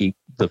did keep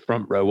the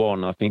front row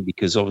on. I think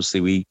because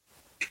obviously we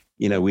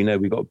we know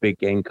we've got a big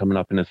game coming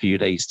up in a few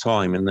days'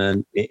 time, and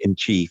then in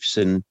Chiefs.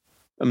 And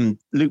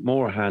Luke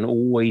Morahan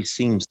always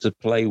seems to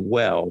play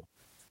well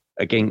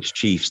against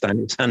Chiefs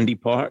down at Sandy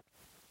Park.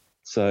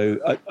 So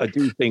I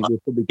do think we'll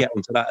probably get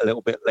onto that a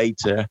little bit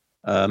later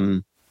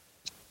when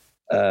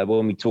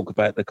we talk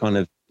about the kind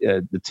of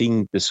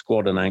the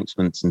squad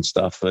announcements and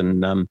stuff.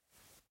 And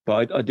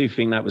but I do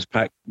think that was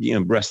packed,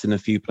 resting a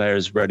few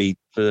players ready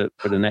for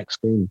the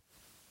next game.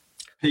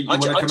 Pete, I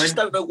just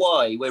don't know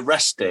why we're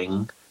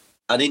resting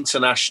an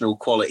international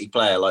quality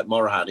player like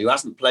Morahan, who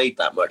hasn't played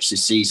that much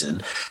this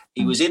season.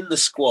 He was in the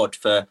squad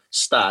for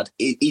Stad.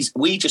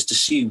 We just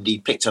assumed he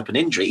picked up an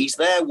injury. He's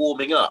there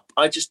warming up.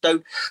 I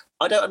don't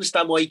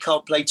understand why he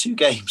can't play 2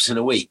 games in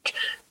a week,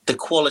 the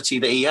quality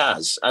that he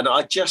has. And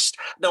I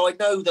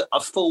know that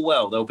full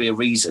well there'll be a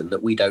reason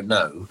that we don't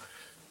know.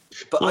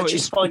 But I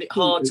just find it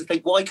hard to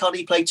think, why can't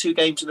he play 2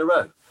 games in a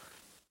row?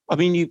 I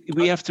mean,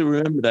 we have to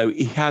remember, though,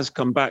 he has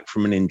come back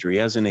from an injury,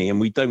 hasn't he? And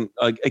we don't,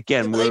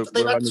 again, they've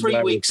had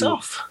 3 weeks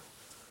off.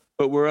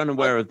 But we're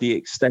unaware of the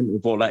extent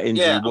of what that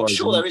injury was. Yeah, I'm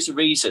sure there is a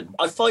reason.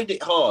 I find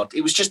it hard.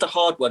 It was just a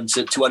hard one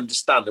to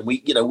understand. And we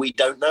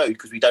don't know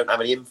because we don't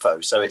have any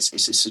info. So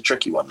it's a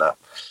tricky one, that.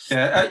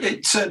 Yeah,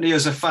 it certainly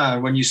as a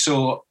fan, when you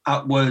saw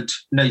Atwood,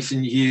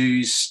 Nathan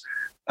Hughes,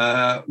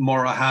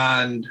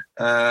 Morahan,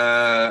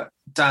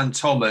 Dan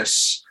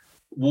Thomas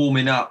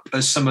warming up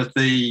as some of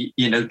the,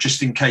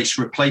 just in case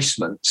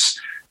replacements.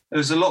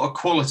 There's a lot of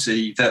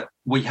quality that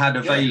we had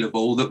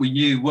available that we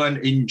knew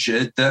weren't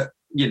injured, that,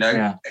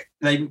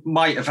 they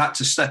might have had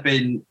to step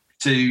in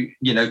to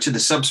the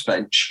subs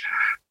bench.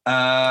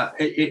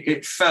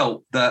 It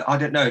felt that, I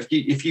don't know,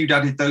 if you'd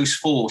added those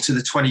 4 to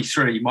the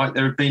 23, might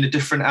there have been a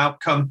different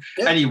outcome?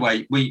 Yeah.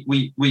 Anyway,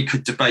 we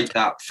could debate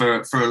that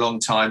for a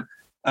long time.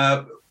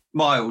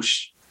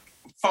 Miles,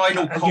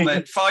 final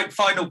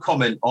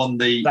comment on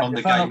the game,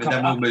 and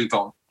then we'll move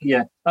on.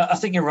 Yeah, I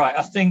think you're right.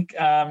 I think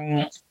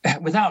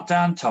without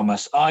Dan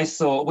Thomas, I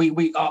thought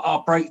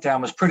our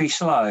breakdown was pretty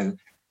slow,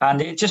 and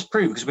it just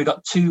proved because we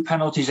got 2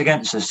 penalties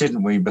against us,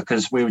 didn't we?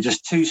 Because we were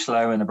just too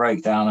slow in the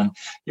breakdown. And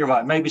you're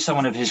right, maybe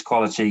someone of his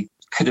quality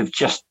could have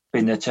just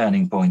been the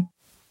turning point.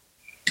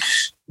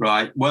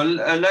 Right. Well,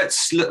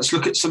 let's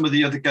look at some of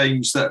the other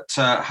games that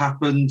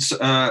happened.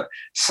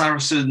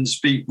 Saracens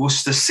beat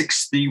Worcester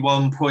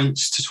 61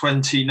 points to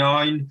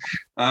 29.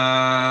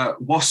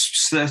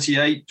 Wasps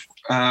 38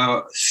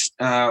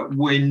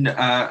 win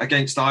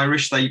against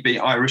Irish. They beat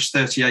Irish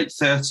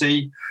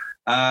 38-30.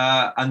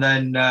 And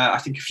then I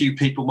think a few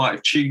people might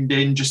have tuned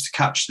in just to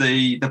catch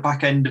the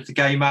back end of the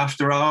game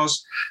after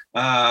ours,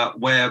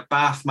 where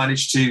Bath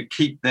managed to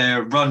keep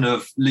their run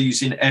of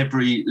losing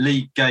every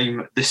league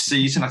game this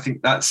season. I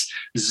think that's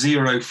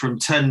 0 from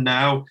 10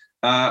 now.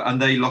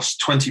 And they lost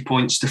 20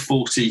 points to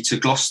 40 to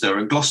Gloucester.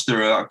 And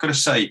Gloucester, I've got to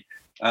say,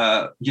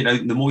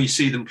 the more you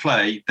see them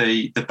play,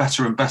 the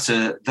better and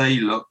better they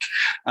look.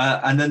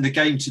 And then the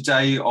game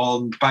today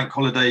on Bank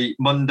Holiday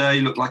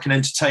Monday looked like an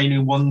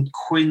entertaining one.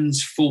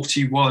 Quins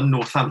 41,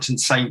 Northampton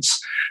Saints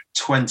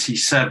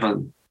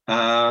 27.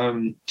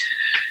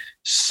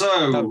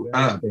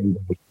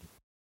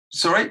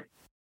 Sorry?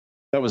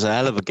 That was a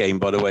hell of a game,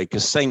 by the way,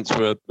 because Saints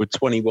were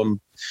 21-7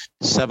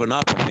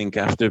 up, I think,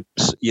 after,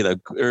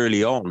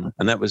 early on.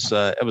 And that was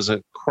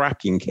a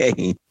cracking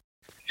game.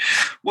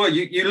 Well,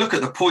 you look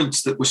at the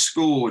points that were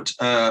scored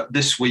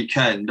this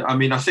weekend. I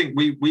mean, I think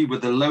we were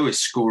the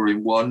lowest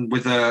scoring one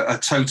with a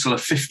total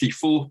of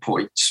 54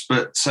 points,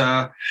 but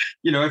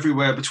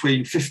everywhere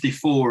between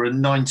 54 and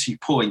 90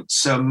 points.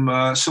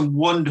 Some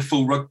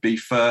wonderful rugby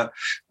for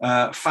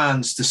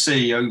fans to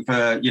see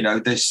over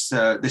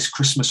this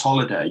Christmas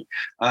holiday,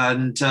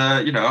 and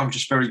I'm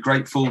just very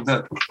grateful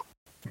that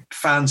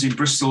fans in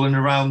Bristol and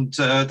around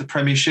the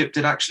Premiership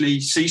did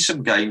actually see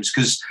some games,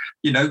 because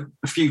a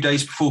few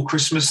days before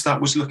Christmas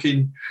that was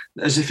looking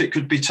as if it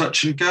could be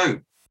touch and go.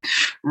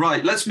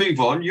 Right, let's move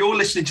on. You're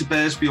listening to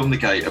Bears Beyond the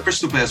Gate, a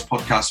Bristol Bears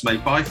podcast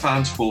made by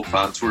fans for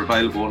fans. We're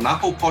available on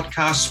Apple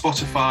Podcasts,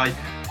 Spotify,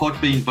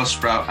 Podbean,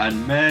 Buzzsprout,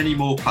 and many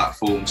more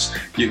platforms.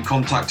 You can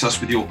contact us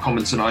with your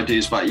comments and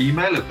ideas by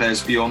email at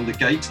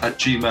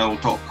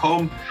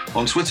bearsbeyondthegate@gmail.com.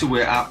 On Twitter,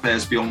 we're at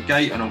Bears Beyond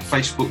Gate, and on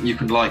Facebook, you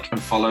can like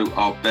and follow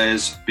our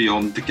Bears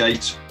Beyond the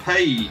Gate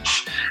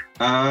page.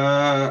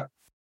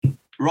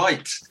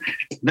 Right,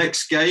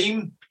 next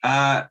game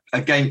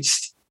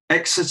against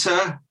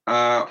Exeter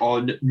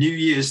on New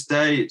Year's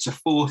Day. It's a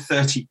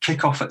 4:30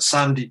 kickoff at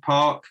Sandy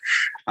Park,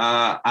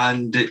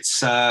 and it's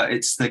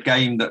the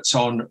game that's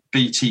on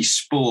BT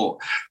Sport.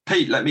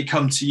 Pete, let me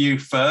come to you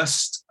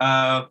first.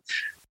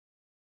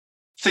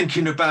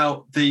 Thinking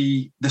about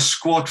the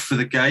squad for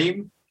the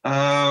game,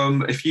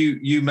 if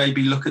you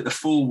maybe look at the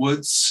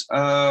forwards,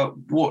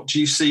 what do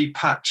you see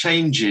Pat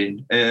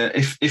changing,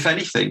 if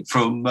anything,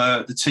 from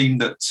the team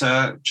that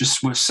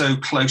just were so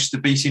close to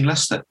beating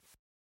Leicester?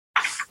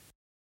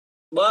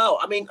 Well,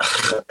 I mean,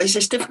 it's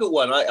a difficult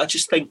one. I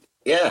just think,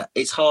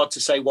 it's hard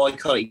to say why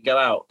can't he go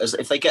out. As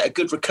if they get a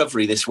good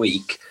recovery this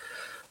week,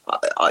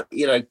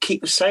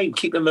 keep the same,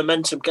 keep the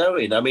momentum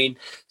going. I mean,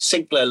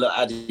 Sinclair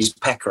had his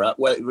pecker up,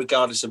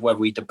 regardless of whether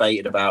we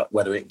debated about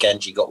whether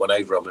Genji got one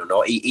over him or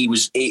not.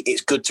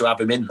 It's good to have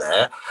him in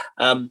there.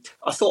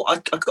 I've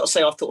got to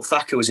say, I thought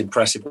Thacker was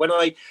impressive. When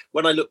I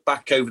look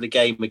back over the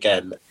game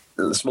again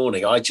this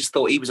morning, I just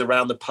thought he was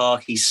around the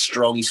park. He's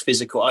strong. He's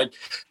physical. I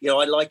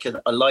like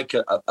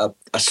a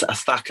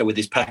Thacker with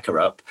his pecker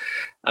up.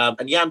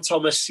 And Jan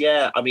Thomas,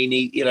 yeah, I mean,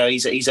 you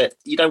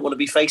don't want to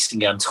be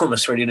facing Jan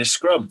Thomas really in a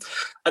scrum.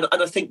 And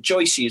I think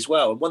Joycey as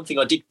well. And one thing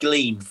I did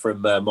glean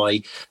from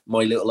my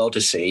little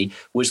odyssey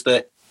was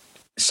that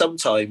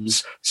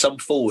sometimes some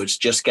forwards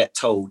just get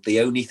told the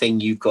only thing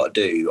you've got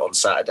to do on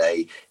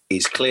Saturday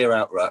is clear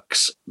out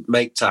rucks,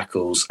 make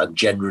tackles, and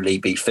generally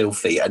be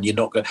filthy. And you're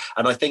not going.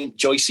 And I think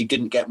Joycey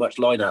didn't get much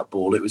line-out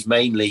ball. It was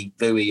mainly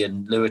Vui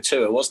and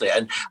Luatua, wasn't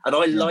it? And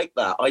I like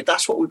that.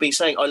 That's what we've been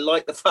saying. I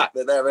like the fact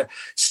that there are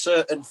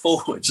certain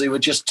forwards who were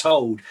just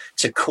told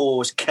to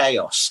cause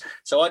chaos.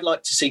 So I'd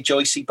like to see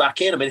Joycey back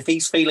in. I mean, if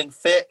he's feeling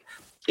fit,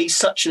 he's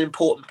such an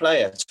important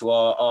player to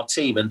our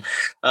team. And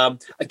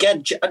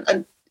again,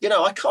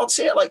 I can't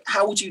see it. Like,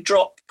 how would you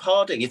drop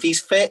Harding if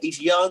he's fit?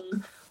 He's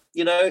young.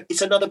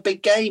 It's another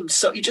big game.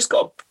 So you just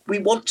we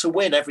want to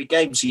win every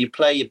game. So you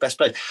play your best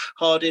players.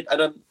 Harding,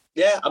 and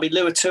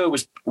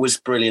Luatua was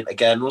brilliant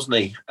again, wasn't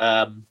he?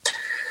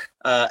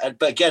 But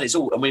again, it's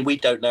all, I mean, we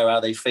don't know how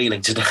they're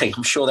feeling today.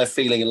 I'm sure they're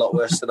feeling a lot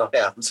worse than I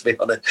am, to be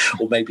honest,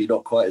 or maybe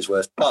not quite as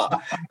worse.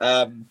 But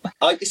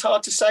it's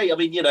hard to say. I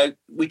mean,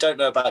 we don't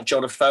know about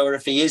John Afoa.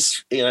 If he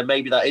is,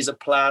 maybe that is a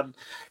plan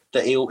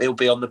that he'll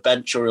be on the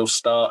bench or he'll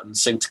start and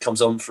Sinks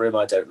comes on for him.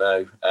 I don't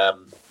know.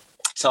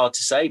 It's hard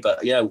to say, but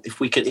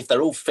if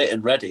they're all fit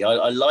and ready,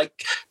 I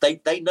like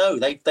they know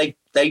they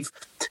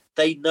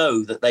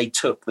know that they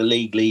took the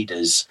league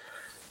leaders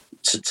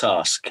to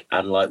task,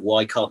 and like,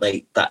 why can't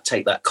they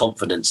take that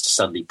confidence to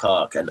Sandy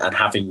Park and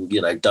having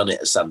done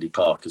it at Sandy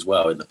Park as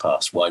well in the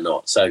past? Why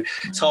not? So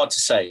it's hard to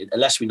say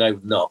unless we know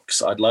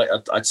Knox.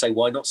 I'd say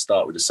why not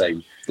start with the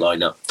same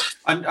lineup?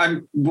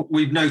 And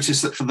we've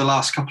noticed that for the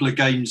last couple of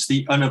games,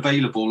 the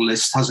unavailable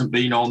list hasn't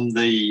been on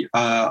the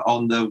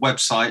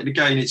website. And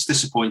again, it's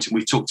disappointing.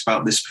 We've talked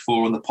about this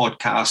before on the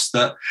podcast,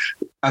 that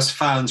as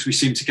fans, we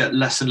seem to get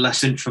less and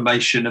less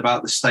information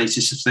about the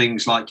status of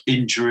things like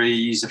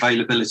injuries,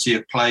 availability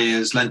of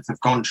players, length of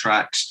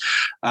contracts.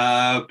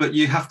 But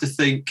you have to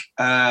think,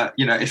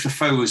 if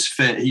Afoa is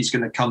fit, he's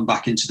going to come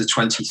back into the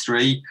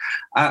 23.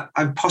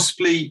 And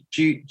possibly,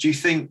 do you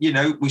think,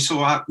 we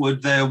saw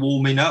Atwood there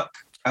warming up?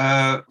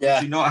 Do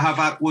you not have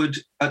Atwood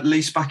at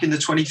least back in the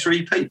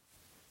 23, Pete?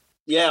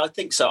 Yeah, I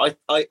think so.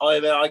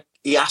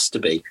 He has to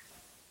be.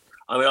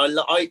 I mean,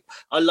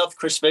 I love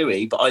Chris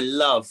Vui, but I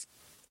love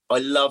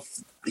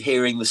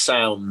hearing the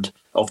sound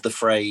of the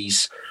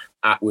phrase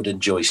Atwood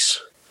and Joyce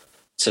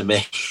to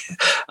me.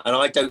 And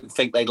I don't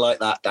think they'd like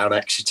that down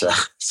Exeter.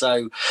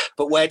 So,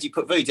 but where do you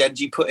put Vui? Then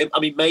do you put him?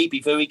 I mean,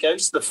 maybe Vui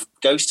goes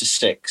to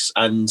 6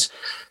 and,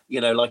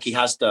 like he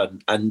has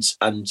done. And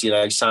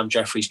Sam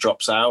Jeffries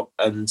drops out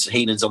and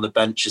Heenan's on the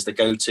bench as the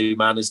go-to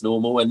man as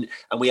normal. And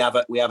we have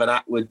an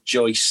Atwood,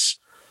 Joyce.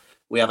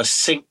 We have a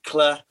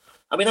Sinclair.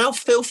 I mean, how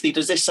filthy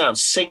does this sound?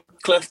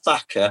 Sinclair,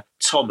 Thacker,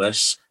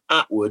 Thomas,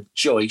 Atwood,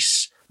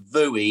 Joyce,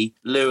 Vui,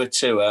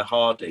 Luatua,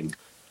 Harding.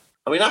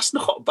 I mean, that's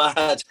not a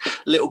bad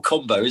little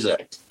combo, is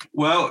it?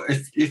 Well,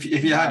 if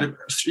you had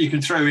you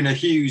can throw in a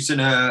Hughes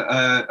and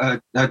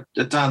a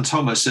Dan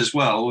Thomas as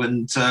well,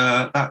 and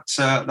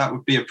that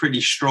would be a pretty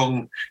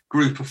strong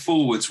group of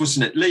forwards,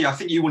 wasn't it? Lee, I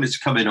think you wanted to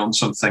come in on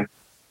something.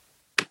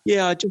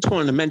 Yeah, I just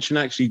wanted to mention,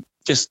 actually,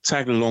 just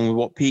tagging along with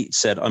what Pete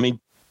said. I mean,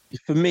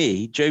 for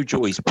me, Joe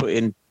Joyce put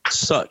in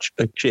such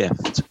a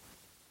shift,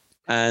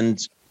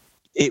 and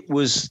it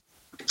was,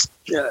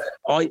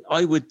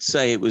 I would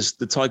say it was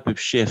the type of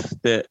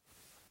shift that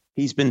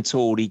he's been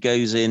told he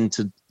goes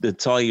into the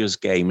Tigers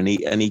game and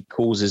he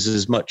causes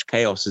as much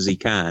chaos as he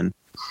can.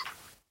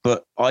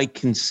 But I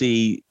can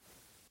see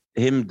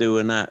him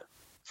doing that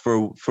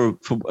for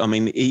I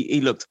mean, he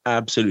looked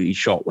absolutely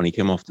shot when he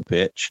came off the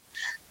pitch.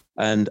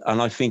 And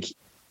I think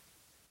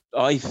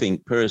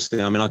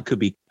personally, I mean, I could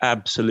be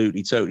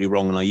absolutely totally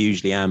wrong, and I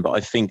usually am, but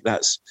I think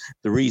that's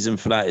the reason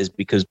for that is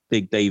because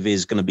Big Dave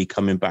is going to be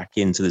coming back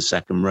into the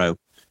second row.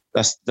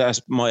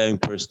 That's my own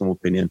personal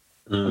opinion.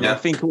 And I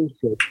think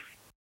also,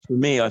 for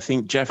me, I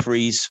think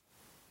Jeffries,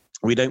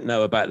 we don't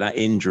know about that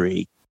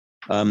injury,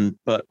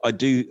 but I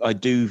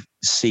do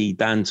see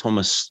Dan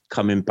Thomas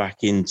coming back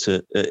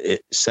into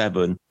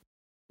 7.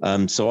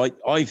 So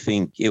I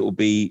think it will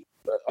be,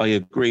 I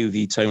agree with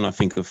you, Tone. I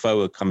think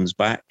Afoa comes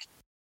back.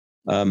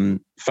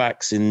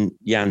 Fax in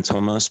Jan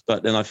Thomas,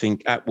 but then I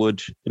think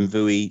Atwood and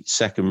Vui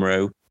second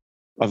row.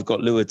 I've got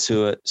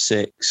Luatua at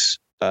 6,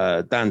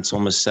 Dan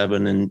Thomas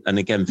 7, and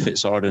again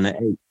Fitzarden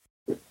at 8.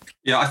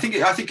 Yeah, I think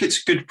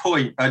it's a good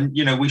point, and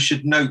we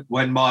should note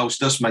when Miles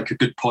does make a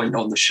good point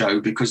on the show,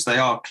 because they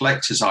are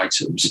collector's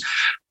items.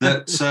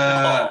 That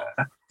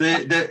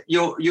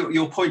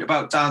your point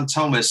about Dan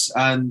Thomas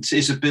and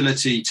his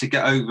ability to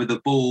get over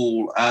the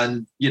ball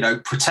and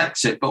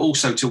protect it, but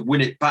also to win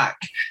it back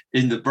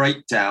in the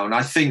breakdown.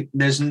 I think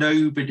there's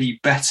nobody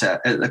better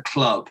at the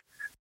club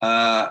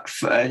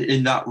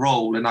in that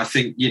role, and I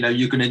think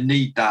you're going to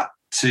need that.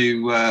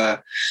 To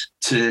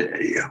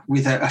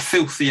with a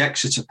filthy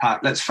Exeter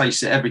pack. Let's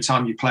face it, every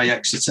time you play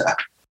Exeter,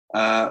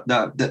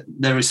 that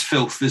there is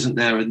filth, isn't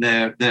there? And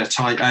they're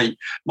tight eight.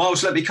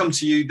 Miles, let me come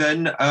to you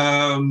then.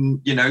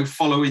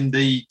 Following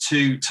the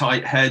two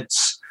tight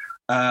heads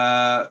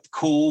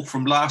call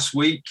from last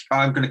week,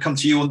 I'm going to come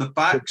to you on the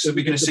back. So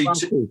we're going to see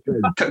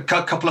a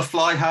couple of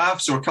fly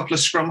halves or a couple of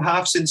scrum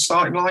halves in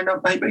starting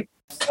lineup, maybe.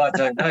 I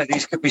don't know.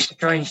 These could be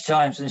strange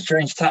times and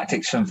strange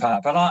tactics from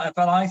Pat. But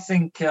I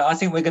think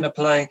we're going to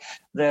play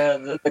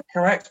the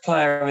correct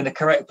player in the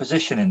correct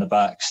position in the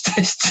backs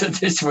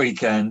this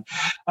weekend.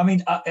 I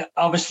mean,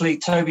 obviously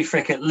Toby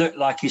Frickett looked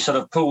like he sort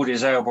of pulled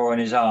his elbow in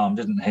his arm,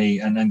 didn't he?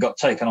 And then got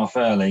taken off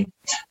early.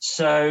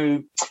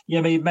 So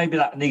maybe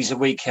that needs a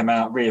week him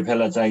out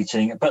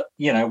rehabilitating. But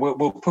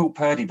we'll pull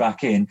Purdy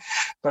back in.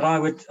 But I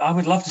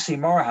would love to see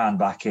Morahan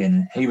back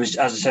in. He was,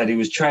 as I said, he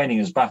was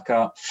training as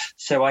backup.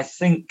 So I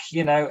think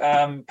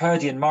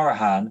Purdy and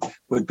Morahan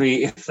would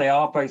be, if they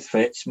are both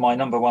fit, my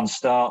number one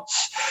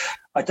starts.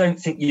 I don't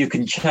think you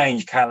can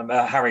change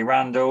Harry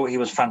Randall. He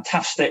was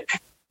fantastic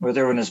with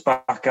Irwin as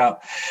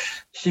backup.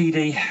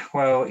 Sheedy,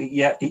 well,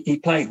 yeah, he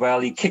played well.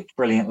 He kicked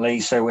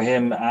brilliantly. So with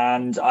him,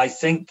 and I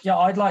think,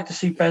 I'd like to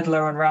see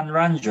Bedlow and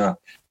Ranranja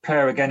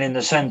pair again in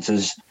the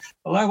centres.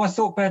 Although I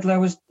thought Bedlow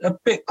was a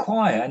bit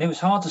quiet, and it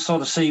was hard to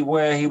sort of see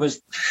where he was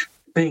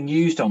being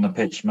used on the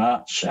pitch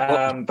much.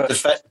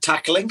 But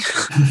tackling?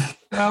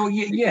 Well,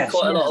 yes.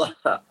 Quite a lot of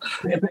that.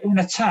 But in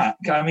attack,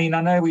 I mean,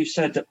 I know we've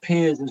said that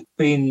Piers has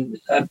been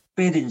a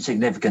bit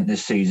insignificant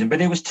this season, but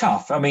it was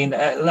tough. I mean,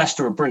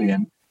 Leicester are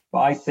brilliant, but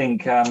I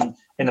think in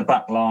the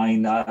back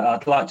line,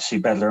 I'd like to see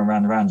Bedler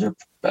and Ranranja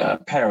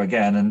pair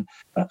again,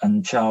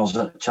 and Charles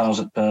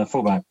at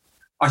fullback.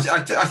 I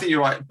think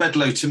you're right.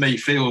 Bedlow to me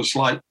feels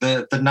like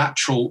the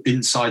natural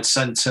inside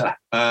centre,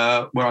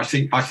 where I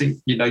think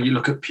you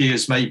look at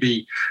Piers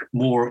maybe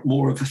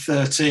more of a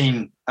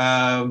 13.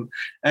 And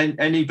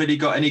anybody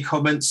got any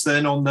comments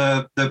then on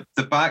the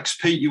backs?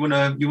 Pete, you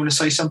wanna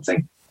say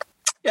something?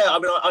 Yeah, I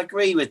mean, I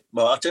agree with.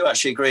 Well, I do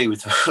actually agree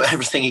with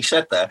everything he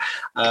said there,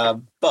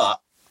 but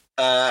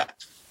I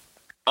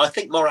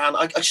think Morahan.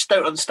 I just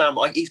don't understand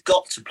why he's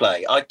got to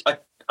play. I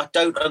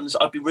don't.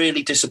 I'd be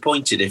really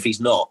disappointed if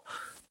he's not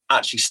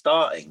actually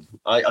starting.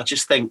 I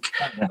just think,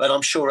 and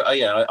I'm sure,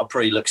 I'll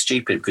probably look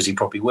stupid because he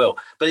probably will.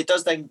 But it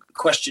does then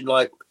question,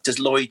 like, does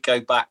Lloyd go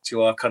back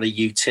to our kind of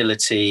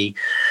utility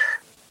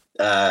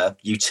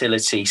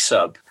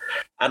sub?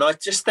 And I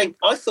just think,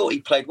 I thought he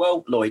played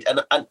well, Lloyd,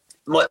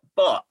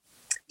 but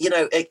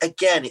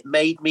again, it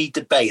made me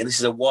debate, and this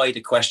is a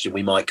wider question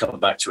we might come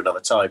back to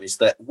another time, is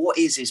that what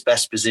is his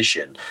best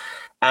position?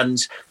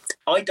 And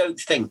I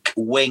don't think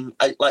we're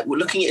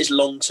looking at his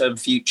long-term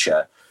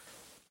future.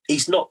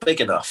 He's not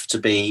big enough to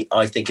be,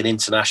 I think, an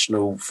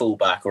international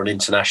fullback or an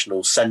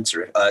international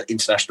centre,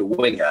 international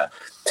winger.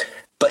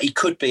 But he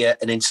could be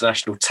an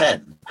international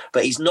 10.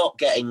 But he's not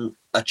getting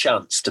a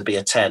chance to be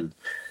a 10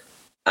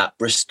 at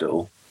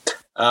Bristol.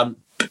 And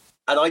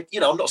I'm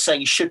not saying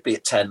he should be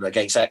at 10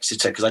 against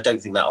Exeter, because I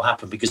don't think that'll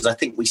happen, because I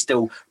think we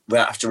still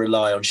have to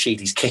rely on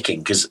Sheedy's kicking,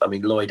 because, I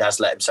mean, Lloyd has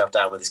let himself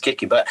down with his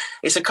kicking. But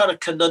it's a kind of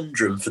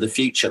conundrum for the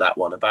future, that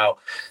one, about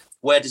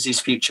where does his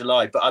future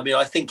lie? But I mean,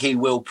 I think he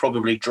will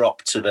probably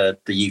drop to the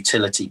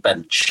utility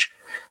bench.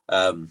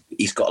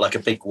 He's got like a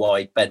big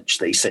wide bench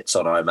that he sits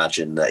on, I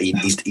imagine.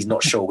 He's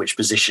not sure which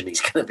position he's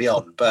going to be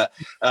on. But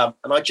and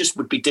I just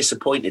would be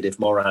disappointed if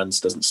Morahan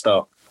doesn't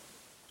start.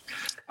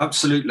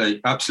 Absolutely.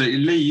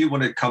 Lee, you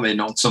want to come in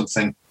on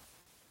something?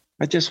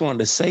 I just wanted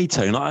to say,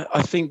 Tone,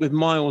 I think with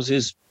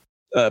Miles's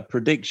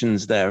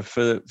predictions there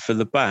for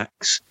the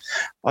backs,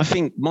 I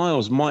think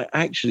Miles might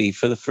actually,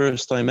 for the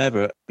first time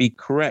ever, be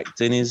correct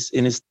in his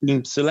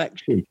team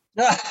selection.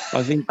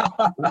 I think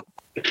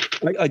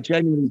I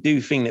genuinely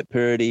do think that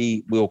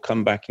Purdy will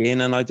come back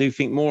in, and I do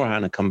think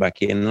Morahan will come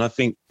back in. And I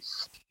think,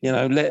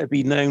 let it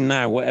be known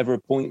now, whatever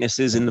point this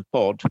is in the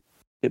pod,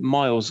 that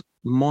Miles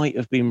might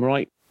have been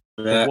right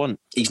for once.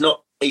 He's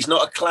not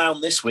a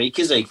clown this week,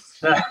 is he?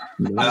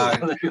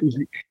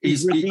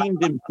 He's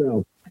redeemed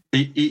himself.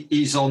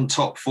 He's on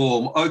top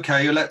form.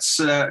 Okay, let's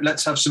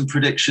have some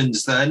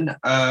predictions then.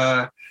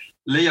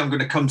 Lee, I'm going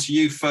to come to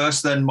you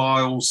first, then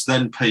Miles,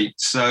 then Pete.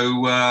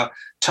 So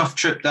tough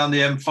trip down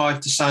the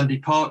M5 to Sandy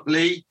Park.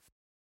 Lee,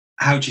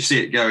 how do you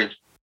see it going?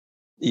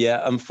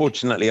 Yeah,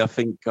 unfortunately, I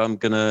think I'm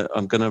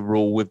gonna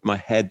roll with my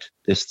head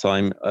this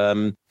time.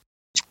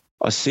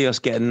 I see us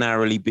getting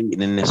narrowly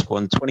beaten in this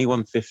one.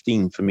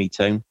 21-15 for me,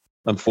 Tone,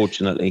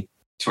 unfortunately.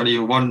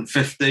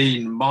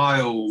 21-15.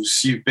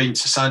 Miles, you've been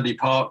to Sandy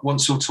Park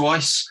once or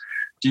twice.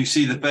 Do you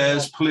see the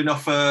Bears pulling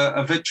off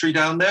a victory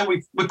down there?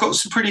 We've got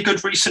some pretty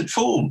good recent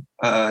form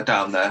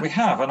down there. We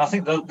have, and I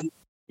think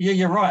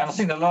you're right. And I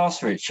think the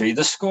last victory,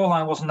 the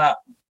scoreline wasn't that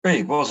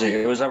big, was it?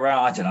 It was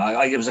around, I don't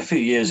know, it was a few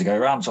years ago,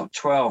 around sort of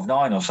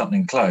 12-9 or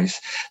something close.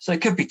 So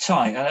it could be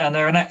tight, and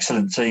they're an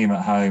excellent team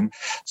at home.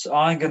 So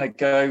I'm going to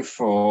go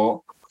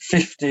for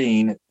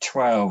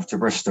 15-12 to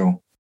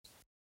Bristol.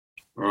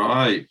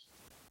 Right.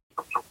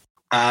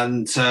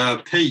 And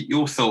Pete,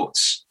 your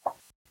thoughts?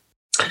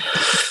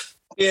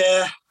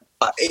 Yeah,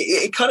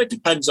 it kind of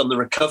depends on the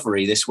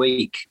recovery this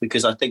week,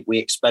 because I think we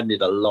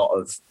expended a lot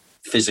of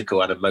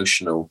physical and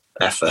emotional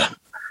effort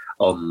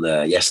on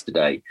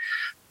yesterday.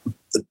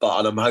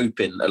 But I'm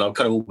hoping, and I'm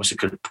kind of almost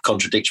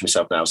contradicting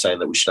myself now, saying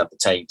that we should have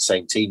the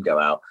same team go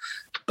out.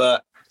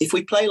 But if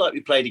we play like we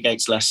played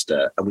against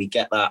Leicester and we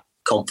get that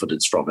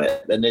confidence from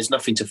it, then there's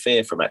nothing to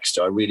fear from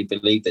Exeter. I really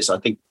believe this. I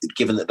think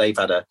given that they've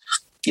had I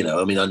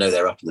know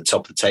they're up at the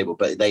top of the table,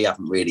 but they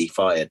haven't really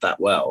fired that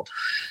well.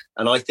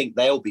 And I think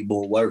they'll be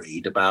more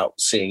worried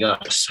about seeing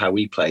us, how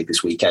we played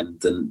this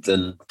weekend, than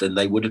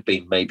they would have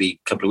been maybe a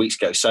couple of weeks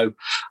ago. So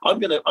I'm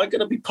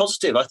gonna be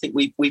positive. I think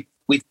we've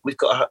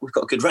got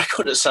a good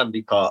record at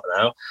Sandy Park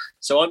now.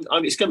 So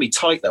it's going to be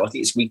tight though. I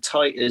think it's going to be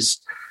tight as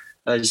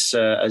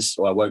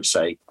well, I won't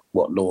say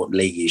what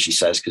Lee usually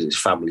says because it's a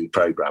family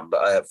program,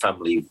 but a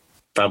family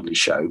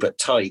show, but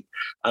tight.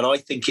 And I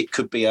think it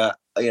could be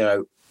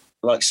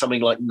like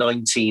something like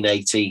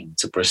 19-18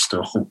 to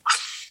Bristol.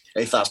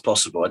 If that's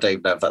possible. I don't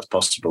even know if that's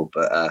possible,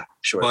 but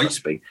sure it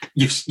must be.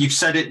 You've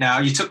said it now.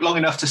 You took long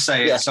enough to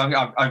say it, so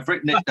I've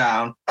written it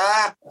down.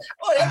 Well,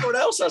 everyone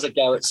else has a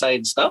go at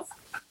saying stuff.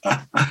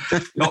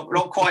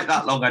 not quite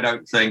that long, I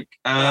don't think.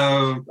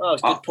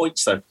 It's good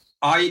points, though.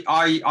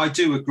 I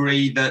do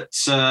agree that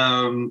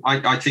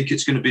I think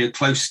it's going to be a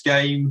close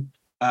game.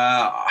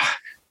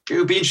 It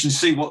would be interesting to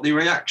see what the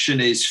reaction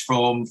is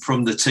from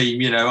the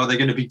team. Are they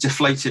going to be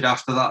deflated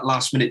after that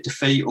last minute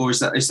defeat, or is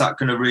that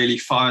going to really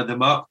fire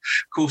them up?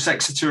 Of course,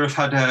 Exeter have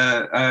had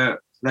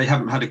they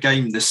haven't had a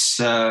game this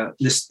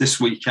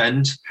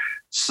weekend,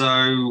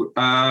 so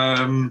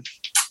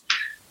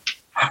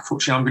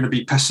unfortunately, I'm going to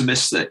be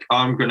pessimistic.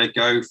 I'm going to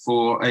go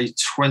for a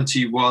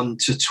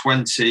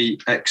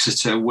 21-20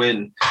 Exeter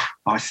win.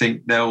 I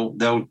think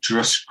they'll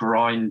just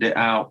grind it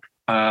out.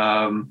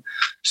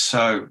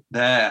 So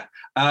there.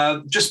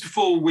 Just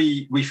before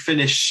we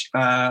finish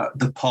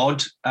the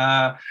pod,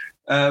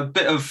 a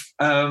bit of,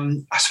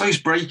 I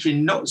suppose,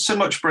 not so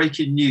much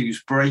breaking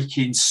news,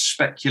 breaking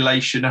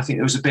speculation. I think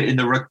there was a bit in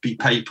the rugby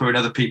paper and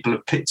other people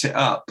have picked it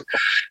up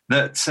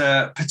that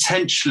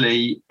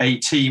potentially a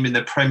team in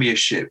the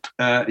Premiership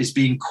is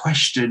being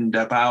questioned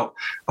about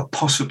a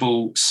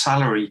possible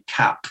salary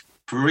cap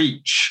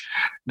breach.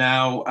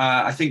 Now,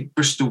 I think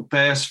Bristol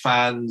Bears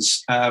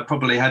fans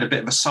probably had a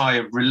bit of a sigh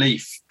of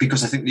relief,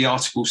 because I think the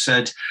article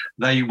said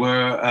they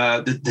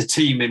were the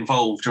team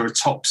involved are a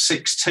top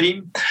 6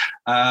 team.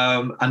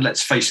 And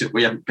let's face it,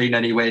 we haven't been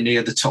anywhere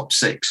near the top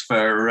 6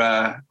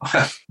 for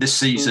this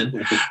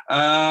season.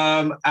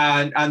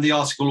 And the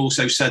article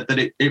also said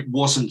that it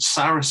wasn't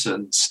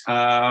Saracens,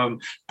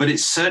 but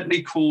it's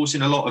certainly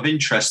causing a lot of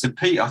interest. And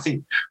Pete, I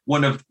think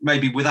one of,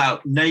 maybe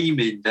without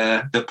naming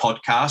the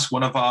podcast,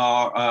 one of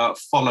our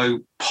follow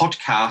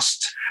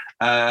podcast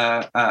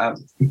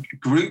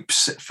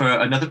groups for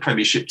another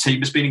Premiership team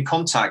has been in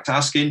contact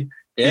asking,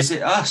 is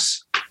it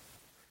us?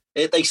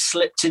 They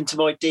slipped into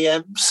my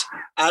DMs,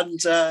 and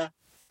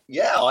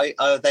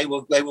they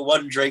were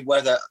wondering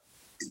whether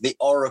the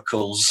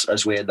oracles,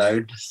 as we're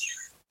known,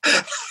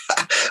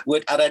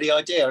 would had any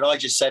idea. And I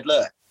just said,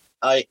 look,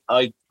 I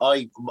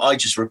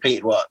just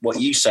repeated what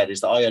you said, is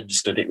that I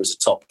understood it was a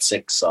top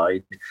 6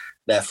 side,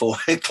 therefore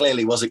it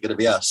clearly wasn't going to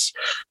be us.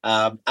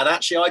 And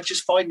actually, I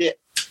just find it,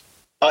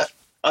 I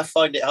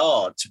find it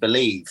hard to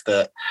believe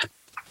that.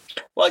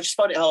 Well, I just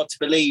find it hard to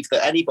believe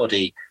that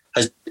anybody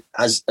has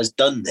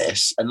done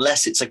this,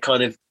 unless it's a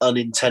kind of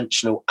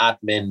unintentional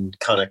admin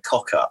kind of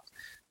cock up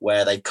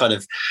where they kind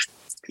of,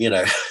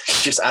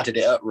 just added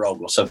it up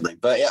wrong or something.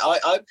 But yeah,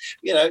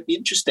 it'd be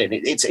interesting.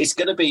 It's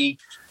going to be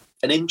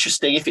an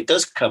interesting, if it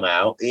does come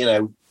out,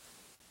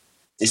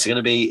 it's going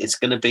to be,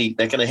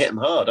 they're going to hit them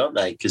hard, aren't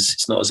they? Because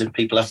it's not as if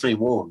people have been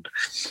warned.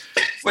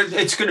 Well,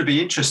 it's going to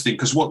be interesting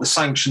because what the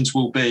sanctions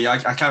will be, I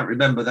can't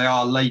remember, they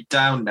are laid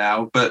down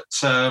now, but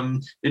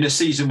in a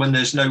season when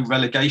there's no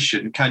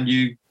relegation, can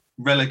you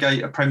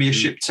relegate a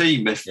Premiership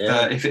team if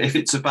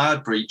it's a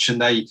bad breach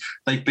and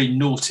they've been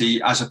naughty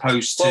as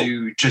opposed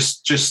to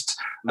just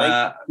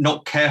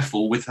not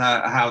careful with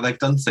how they've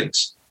done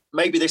things?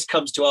 Maybe this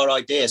comes to our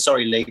idea,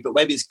 sorry, Lee, but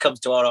maybe this comes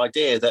to our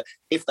idea that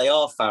if they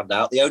are found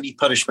out, the only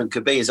punishment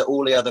could be is that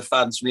all the other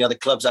fans from the other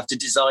clubs have to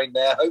design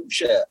their home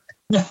shirt.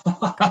 There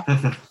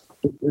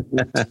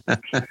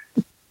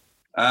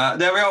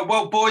we are.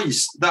 Well,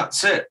 boys,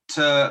 that's it.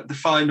 The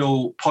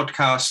final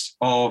podcast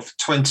of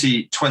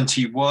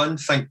 2021.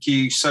 Thank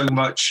you so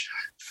much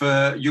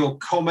for your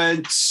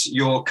comments,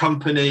 your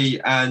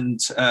company, and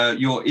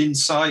your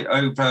insight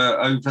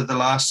over the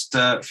last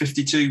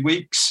 52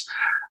 weeks.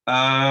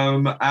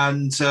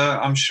 and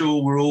I'm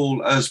sure we're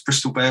all, as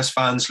Bristol Bears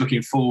fans,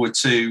 looking forward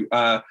to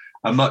a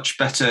much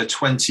better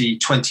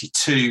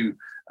 2022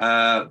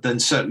 than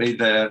certainly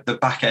the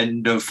back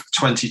end of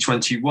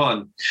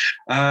 2021.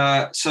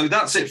 So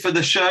that's it for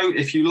the show.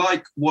 If you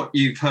like what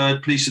you've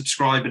heard, please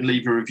subscribe and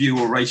leave a review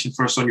or rating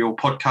for us on your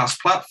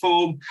podcast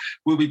platform.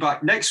 We'll be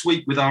back next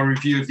week with our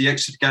review of the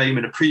Exeter game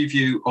and a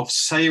preview of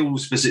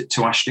Sale's visit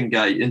to Ashton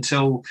Gate.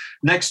 Until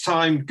next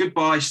time,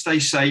 goodbye, stay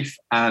safe,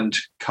 and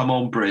come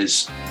on,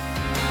 Briz.